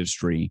aid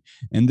industry.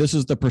 And this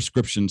is the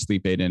prescription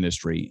sleep aid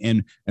industry.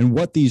 And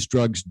what these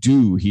drugs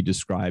do, he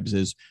describes,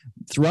 is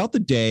throughout the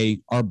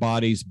day, our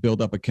bodies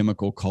build up a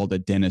chemical called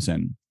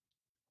adenosine.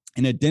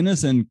 And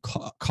adenosine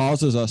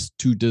causes us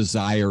to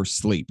desire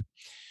sleep.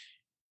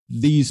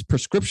 These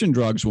prescription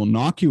drugs will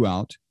knock you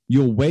out.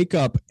 You'll wake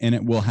up and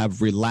it will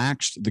have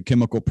relaxed the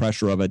chemical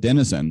pressure of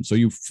adenosine. So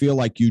you feel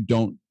like you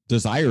don't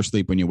desire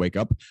sleep when you wake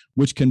up,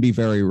 which can be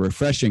very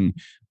refreshing.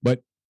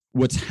 But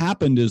what's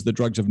happened is the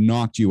drugs have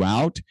knocked you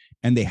out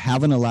and they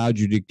haven't allowed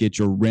you to get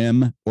your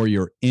REM or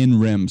your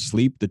in-REM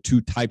sleep, the two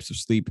types of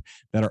sleep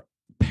that are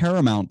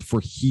paramount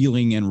for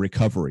healing and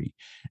recovery.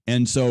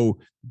 And so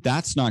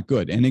that's not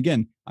good. And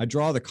again, I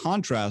draw the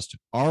contrast.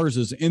 Ours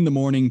is in the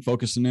morning,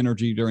 focus on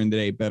energy during the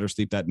day, better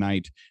sleep that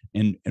night.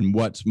 And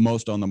what's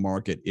most on the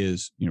market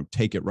is,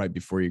 take it right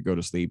before you go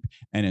to sleep.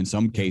 And in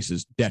some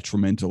cases,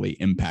 detrimentally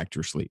impact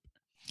your sleep.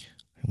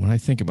 When I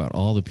think about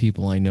all the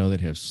people I know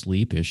that have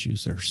sleep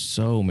issues, there's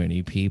so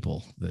many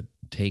people that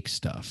take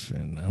stuff,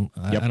 and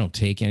I don't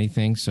take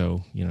anything.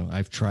 So,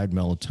 I've tried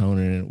melatonin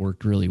and it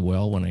worked really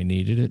well when I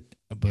needed it,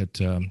 but,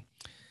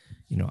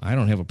 I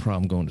don't have a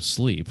problem going to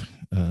sleep.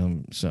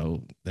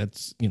 So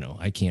that's,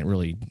 I can't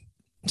really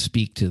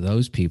speak to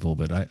those people,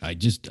 but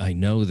I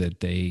know that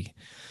they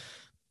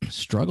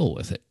struggle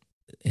with it.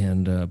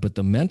 And but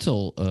the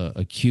mental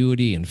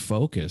acuity and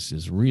focus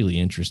is really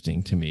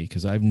interesting to me,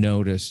 because I've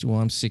noticed. Well,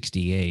 I'm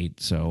 68,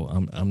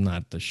 so I'm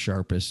not the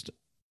sharpest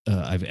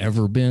I've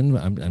ever been.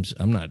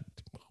 I'm not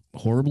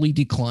horribly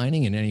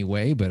declining in any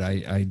way, but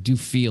I do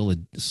feel a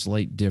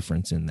slight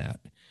difference in that.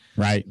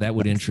 Right, that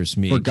would interest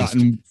me.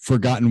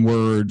 Forgotten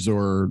words,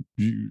 or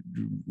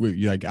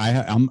like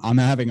I'm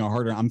having a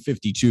harder. I'm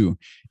 52,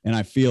 and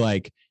I feel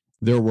like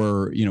there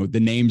were, the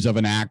names of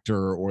an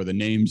actor or the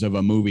names of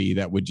a movie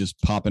that would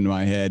just pop into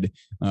my head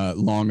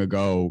long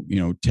ago,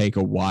 take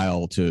a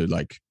while to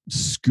like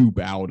scoop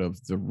out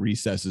of the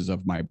recesses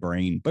of my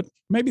brain. But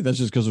maybe that's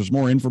just because there's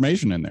more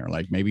information in there.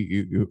 Like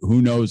maybe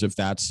who knows if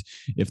that's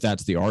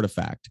the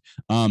artifact.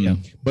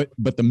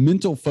 But the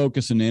mental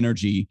focus and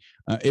energy,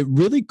 it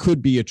really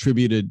could be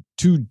attributed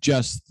to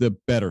just the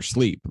better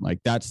sleep. Like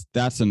that's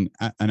an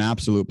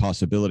absolute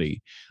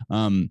possibility.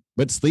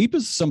 But sleep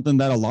is something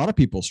that a lot of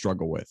people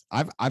struggle with.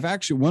 I've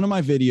actually, one of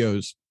my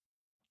videos,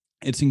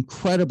 it's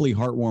incredibly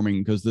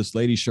heartwarming because this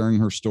lady sharing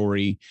her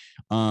story,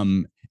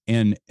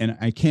 and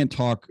I can't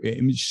talk. I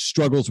mean, she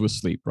struggles with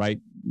sleep, right?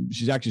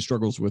 She actually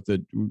struggles with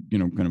the,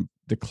 kind of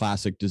the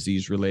classic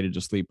disease related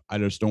to sleep. I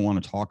just don't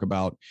want to talk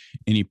about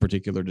any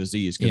particular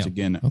disease because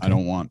again, I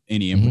don't want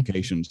any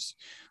implications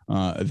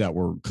that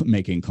we're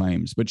making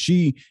claims. But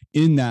she,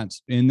 in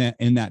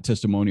that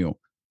testimonial,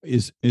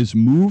 is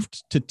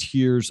moved to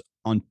tears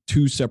on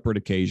two separate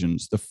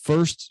occasions. The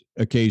first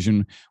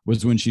occasion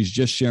was when she's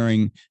just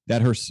sharing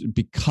that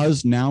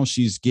because now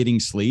she's getting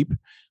sleep,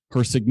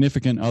 her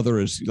significant other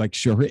is like,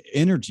 her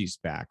energy's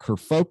back, her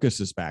focus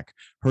is back.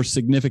 Her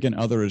significant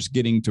other is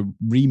getting to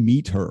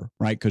re-meet her,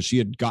 right? Because she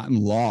had gotten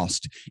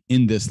lost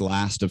in this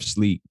last of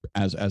sleep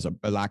as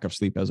a lack of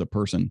sleep as a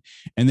person.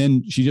 And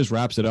then she just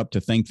wraps it up to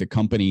thank the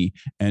company,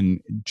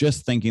 and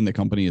just thanking the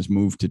company has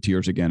moved to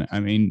tears again. I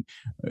mean,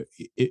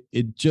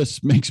 it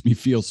just makes me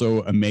feel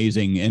so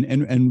amazing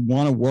and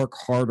want to work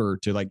harder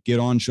to like get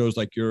on shows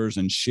like yours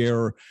and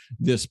share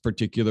this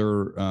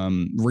particular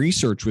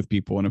research with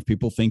people. And if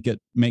people think it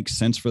makes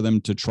sense for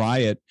them to try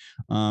it,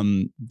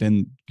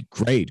 then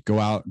great, go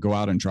out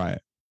and try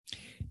it.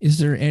 Is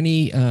there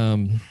any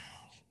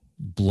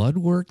blood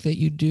work that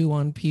you do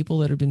on people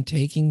that have been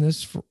taking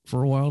this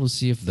for a while to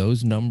see if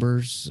those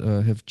numbers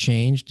have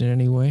changed in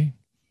any way?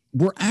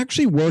 We're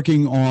actually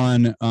working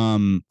on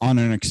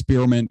an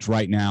experiment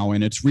right now,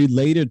 and it's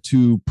related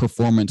to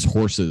performance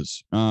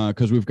horses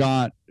because we've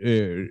got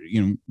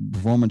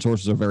performance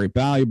horses are very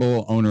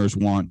valuable. Owners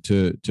want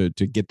to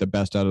get the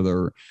best out of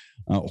their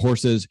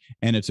horses,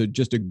 and it's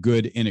just a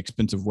good,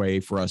 inexpensive way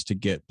for us to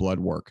get blood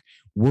work.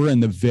 We're in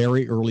the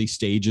very early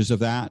stages of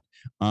that.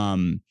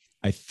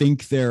 I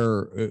think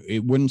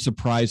it wouldn't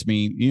surprise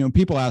me.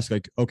 People ask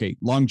like, okay,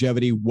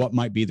 longevity, what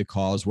might be the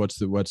cause?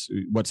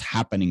 What's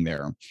happening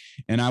there?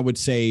 And I would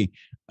say,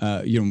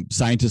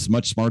 scientists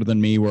much smarter than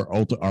me are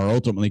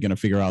ultimately going to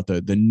figure out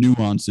the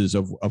nuances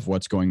of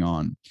what's going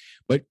on.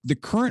 But the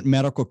current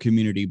medical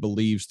community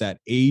believes that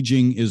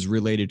aging is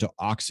related to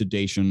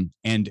oxidation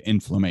and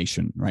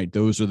inflammation, right?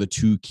 Those are the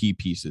two key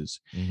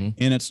pieces. Mm-hmm.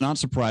 And it's not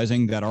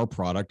surprising that our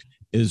product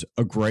is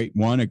a great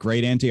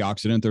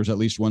antioxidant. There's at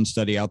least one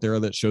study out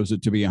there that shows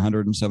it to be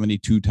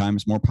 172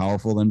 times more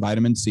powerful than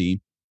vitamin C.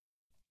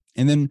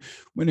 And then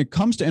when it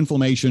comes to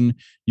inflammation,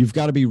 you've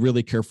got to be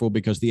really careful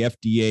because the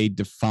FDA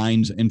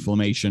defines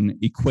inflammation,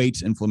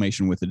 equates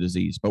inflammation with a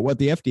disease. But what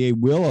the FDA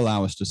will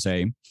allow us to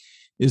say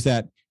is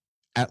that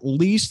at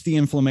least the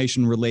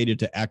inflammation related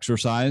to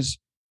exercise,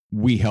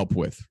 we help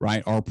with,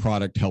 right? Our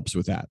product helps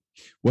with that.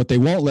 What they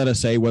won't let us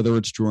say, whether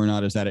it's true or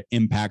not, is that it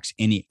impacts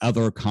any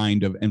other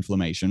kind of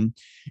inflammation.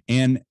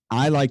 And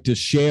I like to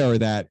share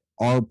that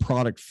our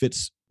product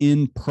fits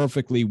in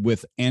perfectly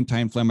with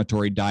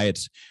anti-inflammatory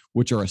diets,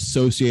 which are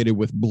associated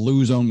with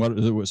blue zone, what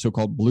are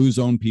so-called blue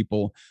zone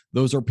people.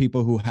 Those are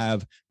people who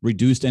have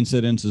reduced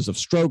incidences of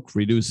stroke,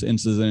 reduced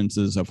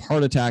incidences of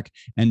heart attack,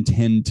 and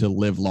tend to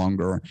live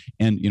longer.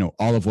 And,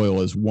 olive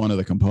oil is one of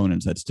the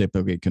components that's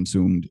typically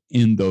consumed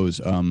in those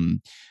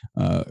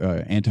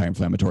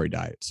anti-inflammatory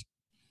diets.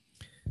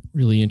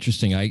 Really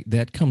interesting.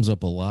 That comes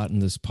up a lot in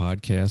this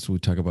podcast. We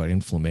talk about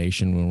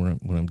inflammation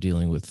when I'm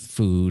dealing with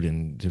food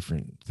and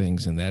different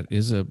things, and that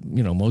is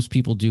most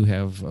people do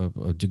have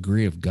a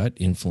degree of gut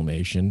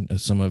inflammation.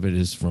 Some of it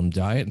is from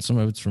diet, and some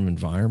of it's from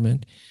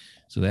environment.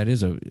 So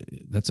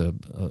that's a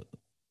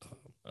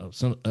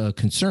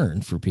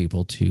concern for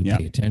people to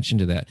pay attention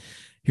to that.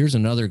 Here's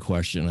another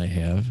question I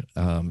have.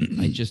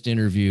 I just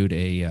interviewed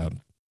a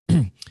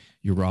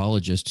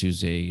urologist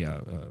who's a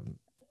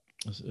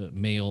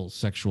male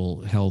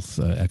sexual health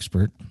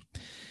expert.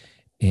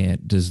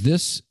 And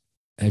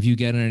have you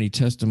gotten any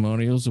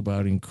testimonials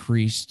about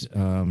increased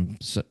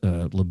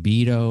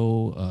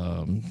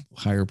libido,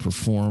 higher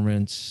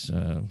performance?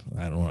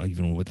 I don't know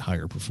even what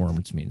higher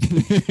performance means.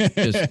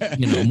 Just,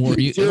 more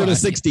 0 to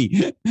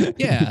 60.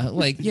 Yeah.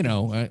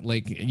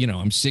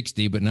 I'm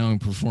 60, but now I'm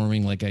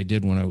performing like I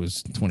did when I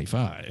was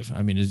 25.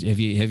 I mean, have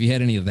you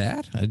had any of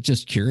that? I'm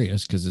just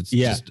curious because it's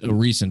just a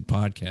recent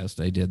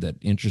podcast I did that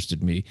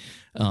interested me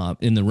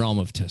in the realm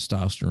of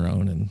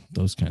testosterone and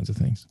those kinds of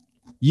things.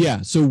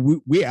 Yeah,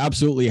 so we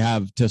absolutely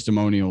have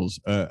testimonials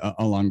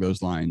along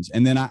those lines.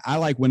 And then I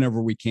like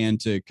whenever we can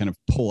to kind of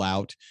pull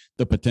out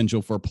the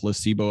potential for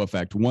placebo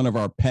effect. One of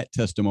our pet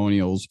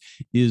testimonials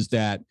is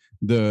that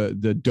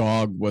the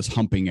dog was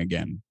humping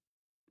again.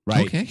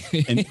 Right.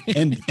 Okay.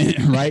 and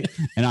right.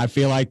 And I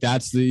feel like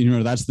that's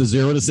the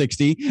 0 to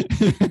 60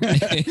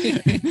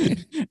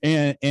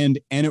 and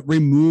it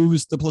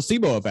removes the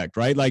placebo effect,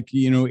 right? Like,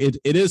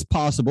 it is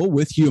possible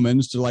with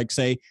humans to like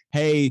say,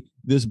 hey,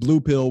 this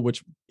blue pill,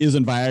 which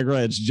isn't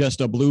Viagra, it's just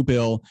a blue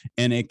pill,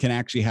 and it can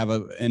actually have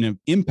an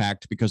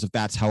impact because if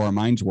that's how our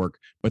minds work.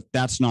 But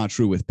that's not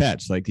true with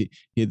pets. Like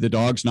the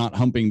dog's not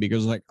humping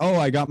because like, oh,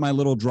 I got my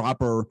little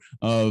dropper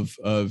of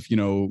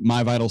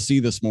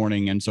MyVitalC this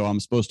morning, and so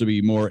I'm supposed to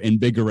be more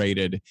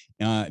invigorated.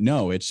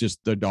 No, it's just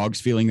the dog's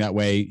feeling that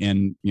way,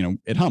 and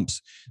it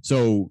humps.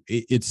 So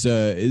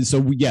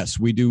yes,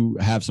 we do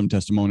have some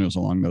testimonials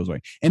along those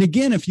way. And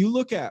again, if you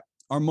look at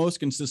our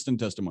most consistent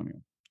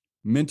testimonial,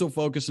 mental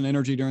focus and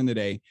energy during the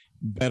day,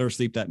 better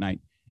sleep that night.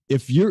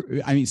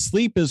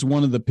 Sleep is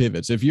one of the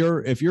pivots. If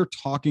you're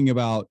talking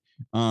about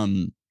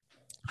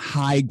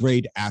high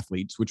grade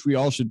athletes, which we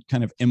all should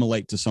kind of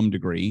emulate to some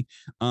degree,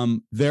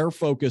 their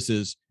focus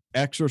is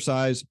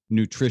exercise,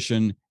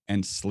 nutrition,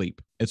 and sleep.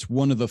 It's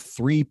one of the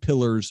 3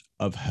 pillars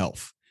of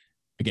health.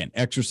 Again,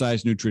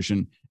 exercise,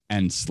 nutrition,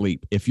 and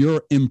sleep. If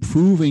you're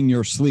improving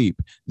your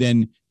sleep,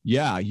 then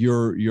your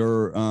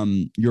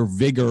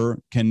vigor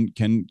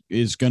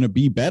is going to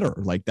be better.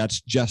 Like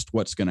that's just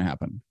what's going to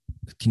happen.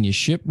 Can you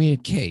ship me a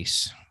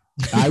case?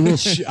 I will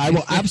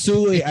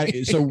absolutely.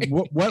 So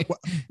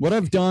what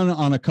I've done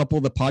on a couple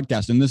of the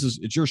podcasts, and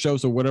it's your show,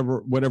 so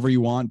whatever you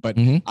want, but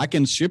I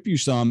can ship you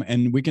some,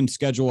 and we can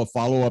schedule a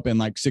follow up in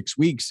like 6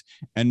 weeks,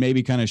 and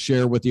maybe kind of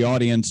share with the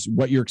audience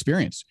what your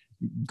experience,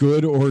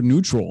 good or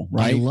neutral.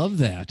 Right? I love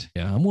that.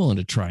 Yeah, I'm willing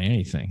to try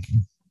anything.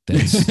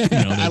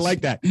 I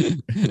like that,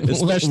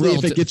 especially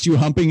if it gets you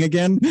humping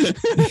again.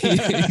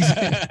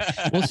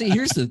 Well, see,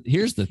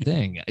 here's the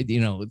thing.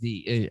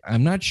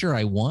 I'm not sure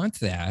I want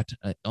that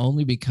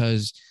only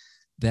because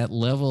that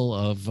level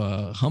of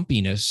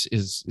humpiness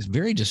is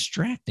very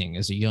distracting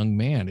as a young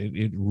man.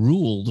 It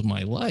ruled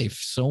my life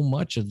so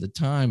much of the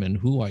time, and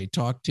who I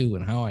talked to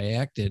and how I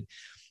acted.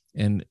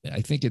 And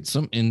I think it's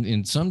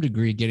in some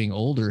degree, getting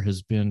older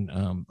has been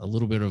a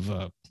little bit of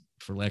a,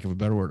 for lack of a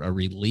better word, a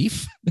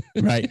relief.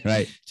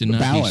 Right. To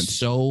not be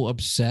so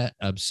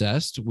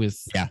obsessed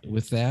with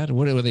that.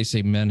 What do they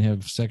say? Men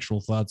have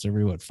sexual thoughts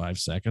every 5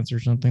 seconds or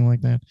something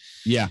like that.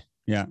 Yeah.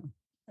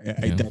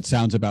 That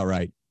sounds about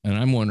right. And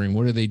I'm wondering,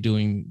 what are they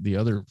doing the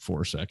other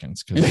 4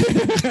 seconds?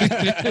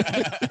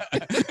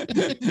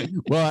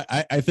 Well,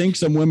 I think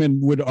some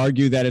women would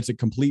argue that it's a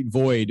complete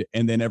void,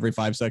 and then every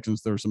 5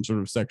 seconds there's some sort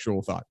of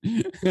sexual thought.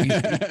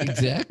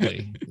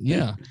 Exactly.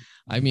 Yeah.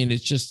 I mean,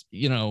 it's just,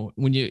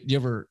 when you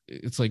ever,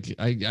 it's like,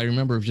 I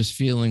remember just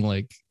feeling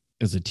like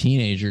as a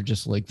teenager,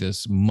 just like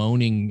this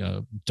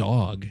moaning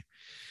dog.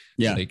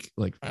 Yeah.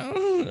 Like,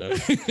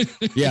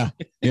 yeah.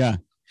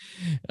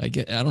 I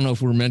don't know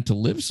if we're meant to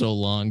live so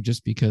long,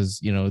 just because,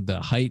 the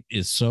height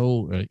is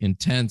so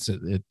intense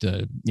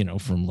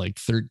from like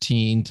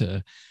 13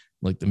 to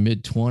like the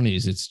mid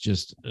 20s. It's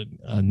just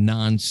a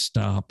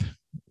nonstop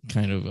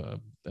kind of a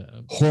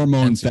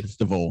hormone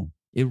festival.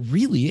 It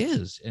really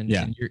is. And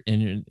yeah.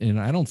 And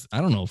I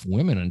don't know if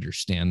women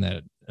understand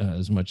that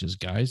as much as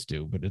guys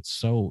do, but it's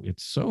so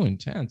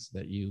intense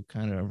that you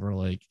kind of are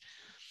like,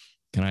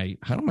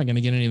 how am I going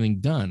to get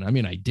anything done? I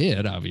mean, I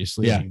did,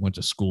 obviously. Yeah. I went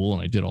to school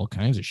and I did all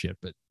kinds of shit,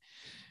 but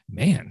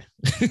man.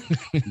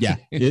 Yeah,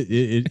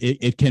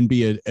 it can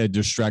be a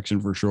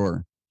distraction for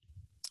sure.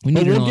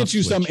 But we'll get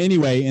you some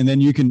anyway, and then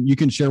you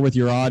can share with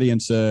your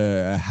audience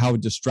how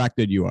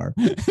distracted you are.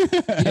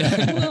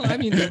 Yeah, well, I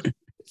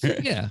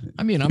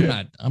mean,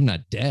 I'm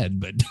not dead,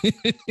 but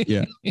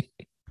yeah.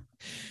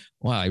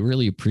 Wow, I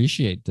really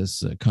appreciate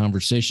this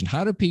conversation.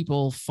 How do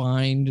people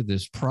find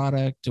this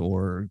product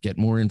or get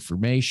more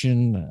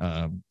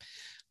information?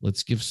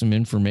 Let's give some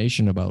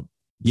information about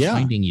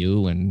finding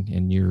you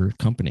and your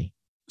company.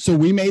 So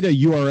we made a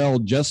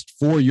URL just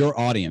for your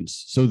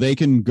audience. So they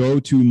can go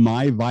to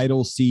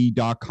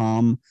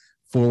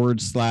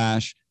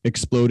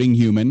myvitalc.com/exploding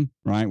human,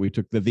 right? We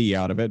took the V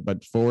out of it,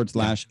 but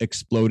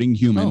 /exploding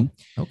human.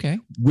 Oh, okay.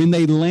 When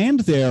they land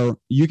there,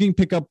 you can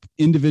pick up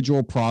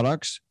individual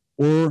products,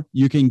 or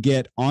you can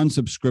get on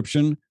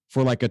subscription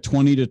for like a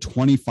 20 to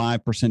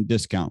 25%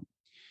 discount.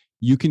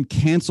 You can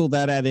cancel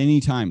that at any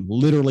time,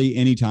 literally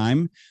any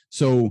time.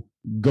 So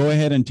go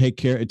ahead and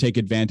take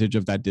advantage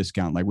of that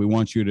discount. Like, we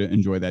want you to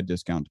enjoy that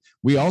discount.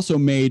 We also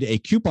made a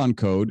coupon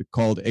code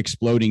called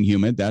Exploding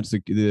Human. That's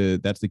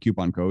the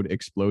coupon code,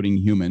 Exploding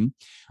Human,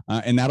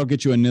 and that'll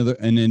get you an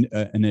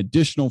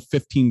additional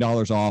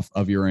 $15 off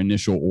of your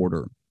initial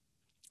order.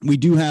 We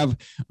do have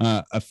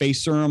a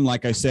face serum.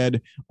 Like I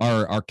said,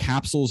 our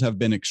capsules have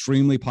been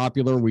extremely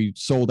popular. We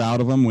sold out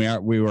of them.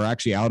 We were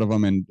actually out of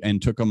them and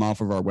took them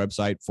off of our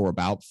website for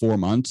about 4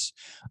 months.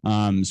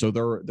 So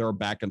they're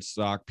back in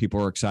stock.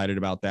 People are excited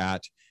about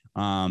that.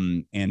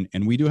 And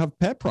we do have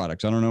pet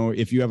products. I don't know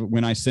if you have,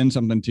 when I send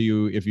something to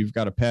you, if you've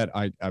got a pet,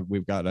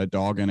 we've got a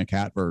dog and a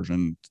cat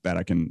version that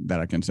I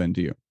can send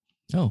to you.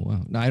 Oh,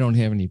 wow. No, I don't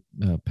have any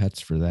pets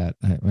for that.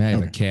 I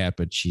have a cat,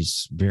 but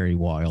she's very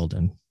wild,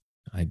 and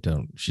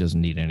she doesn't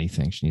need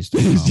anything. She needs to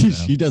calm down.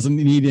 She doesn't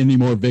need any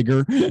more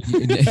vigor.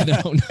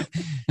 No.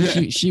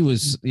 She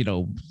was,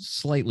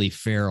 slightly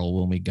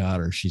feral when we got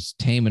her. She's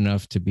tame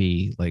enough to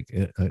be like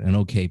an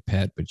okay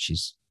pet, but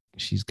she's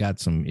got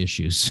some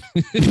issues,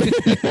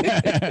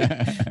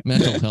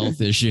 mental health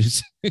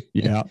issues.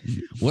 Yeah.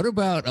 What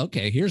about,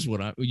 here's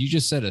what you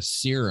just said, a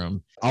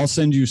serum. I'll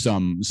send you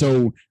some.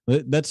 So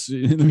let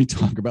me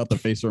talk about the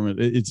face serum.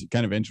 It's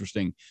kind of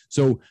interesting.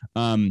 So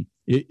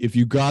if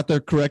you got the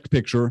correct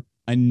picture,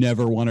 I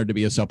never wanted to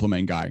be a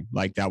supplement guy.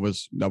 Like, that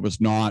was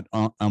not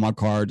on my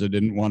cards. I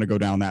didn't want to go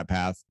down that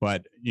path,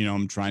 but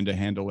I'm trying to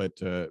handle it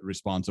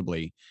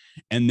responsibly.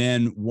 And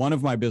then one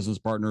of my business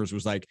partners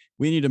was like,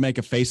 we need to make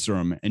a face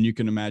serum. And you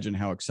can imagine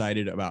how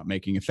excited about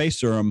making a face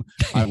serum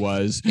I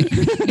was.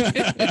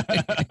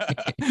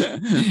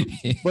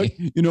 But,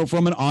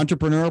 from an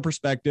entrepreneurial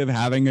perspective,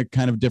 having a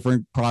kind of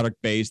different product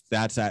base,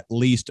 that's at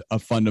least a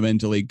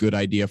fundamentally good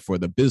idea for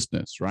the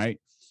business, right?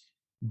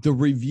 The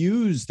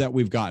reviews that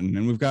we've gotten,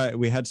 and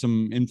we had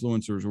some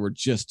influencers who were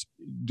just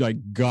like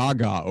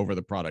gaga over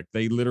the product.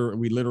 We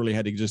literally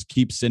had to just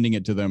keep sending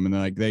it to them, and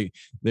like they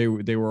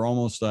were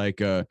almost like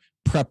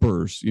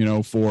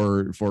preppers,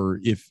 for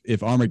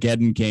if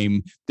Armageddon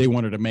came, they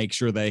wanted to make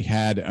sure they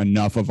had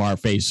enough of our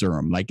face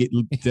serum. Like,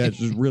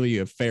 that's really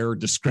a fair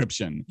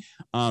description.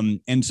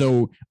 And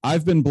so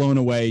I've been blown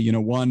away.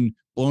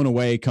 Blown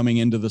away coming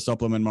into the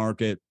supplement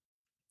market.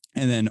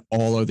 And then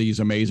all of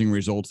these amazing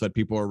results that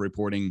people are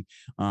reporting,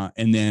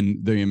 and then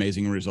the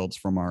amazing results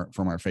from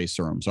our face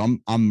serum. So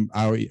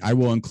I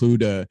will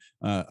include a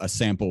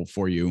sample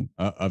for you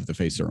of the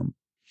face serum.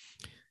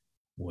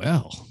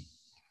 Well,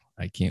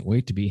 I can't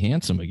wait to be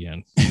handsome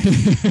again. I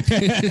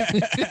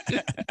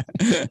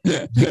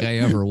think I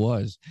ever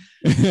was.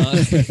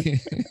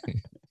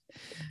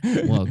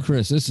 Well,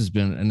 Chris, this has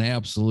been an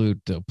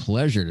absolute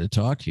pleasure to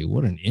talk to you.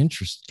 What an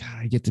interest. God,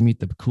 I get to meet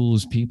the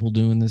coolest people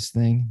doing this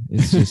thing.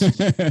 It's just,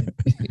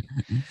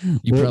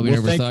 you probably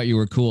never thought you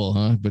were cool,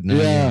 huh? But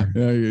now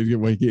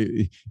you are.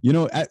 You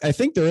know, I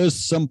think there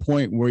is some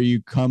point where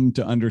you come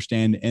to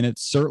understand, and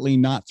it's certainly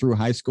not through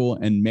high school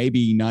and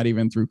maybe not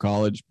even through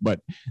college, but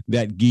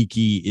that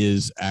geeky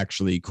is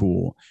actually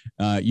cool.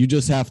 You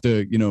just have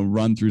to, you know,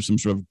 run through some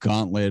sort of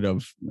gauntlet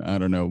of, I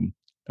don't know,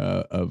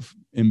 of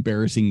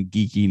embarrassing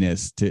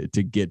geekiness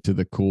to get to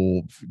the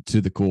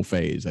cool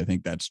phase. I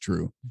think that's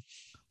true.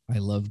 I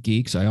love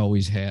geeks. I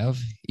always have,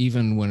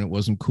 even when it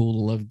wasn't cool to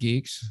love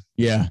geeks.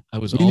 Yeah, I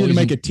was. You need to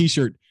make a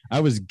T-shirt. I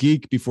was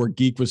geek before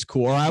geek was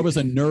cool, or I was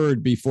a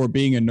nerd before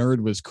being a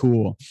nerd was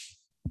cool.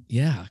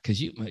 Yeah,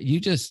 because you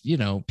just, you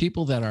know,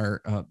 people that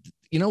are,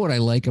 you know what I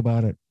like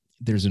about it?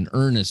 There's an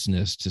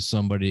earnestness to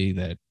somebody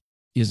that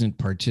isn't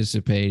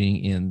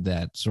participating in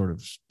that sort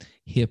of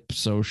hip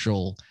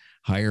social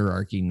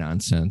hierarchy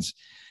nonsense,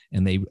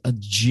 and they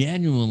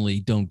genuinely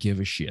don't give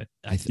a shit.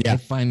 I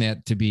find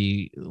that to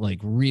be like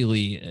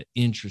really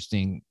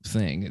interesting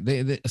thing.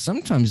 They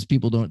sometimes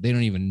people don't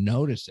even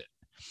notice it,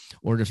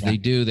 or if they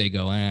do, they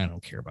go, I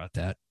don't care about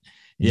that.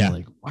 And you're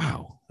like,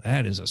 wow,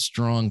 that is a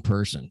strong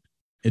person.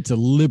 It's a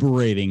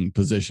liberating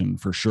position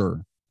for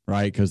sure,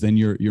 right? Because then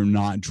you're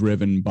not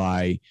driven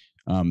by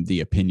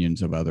the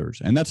opinions of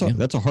others, and that's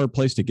a hard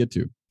place to get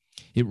to.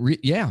 It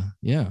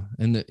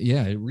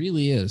it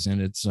really is,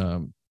 and it's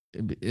and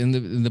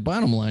the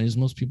bottom line is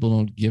most people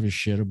don't give a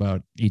shit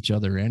about each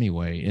other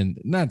anyway, and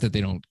not that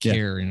they don't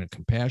care in a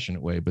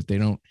compassionate way, but they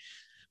don't.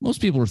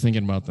 Most people are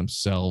thinking about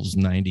themselves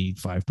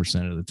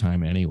 95% of the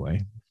time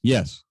anyway.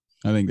 Yes,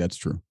 I think that's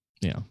true.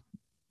 Yeah,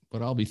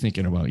 but I'll be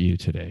thinking about you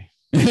today.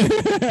 and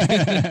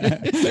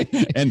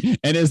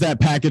is that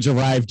package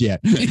arrived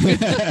yet?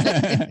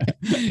 The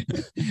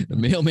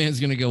mailman's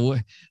gonna go,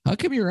 what? How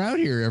come you're out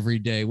here every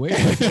day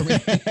waiting for me?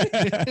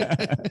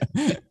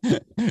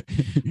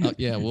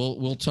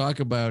 We'll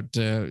talk about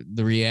the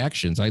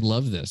reactions. I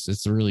love this.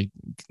 That's really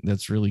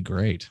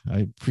great. I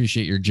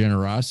appreciate your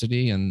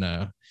generosity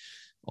and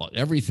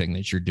everything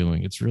that you're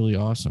doing. It's really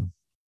awesome.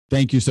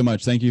 Thank you so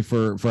much. Thank you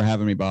for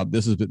having me, Bob.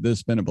 This has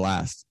been a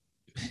blast.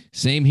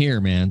 Same here,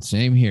 man.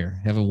 Same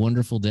here. Have a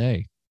wonderful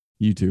day.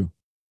 You too.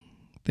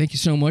 Thank you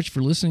so much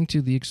for listening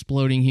to The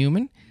Exploding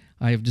Human.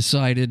 I have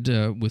decided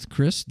with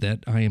Chris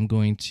that I am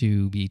going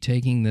to be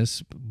taking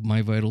this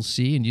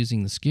MyVitalC and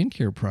using the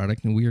skincare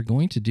product, and we are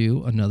going to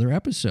do another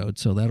episode.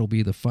 So that'll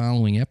be the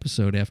following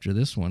episode after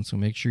this one. So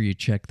make sure you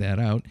check that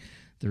out,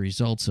 the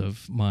results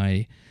of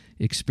my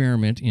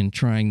experiment in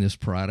trying this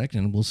product,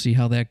 and we'll see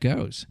how that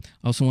goes.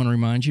 I also want to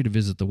remind you to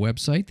visit the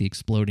website,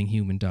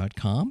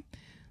 theexplodinghuman.com.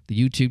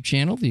 The YouTube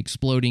channel, The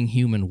Exploding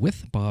Human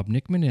with Bob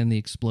Nickman, and The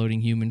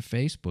Exploding Human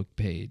Facebook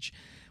page.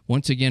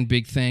 Once again,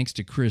 big thanks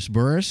to Chris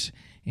Burress,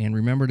 and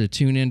remember to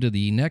tune into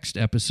the next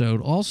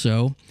episode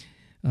also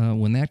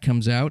when that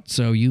comes out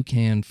so you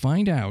can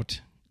find out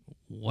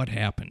what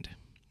happened.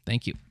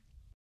 Thank you.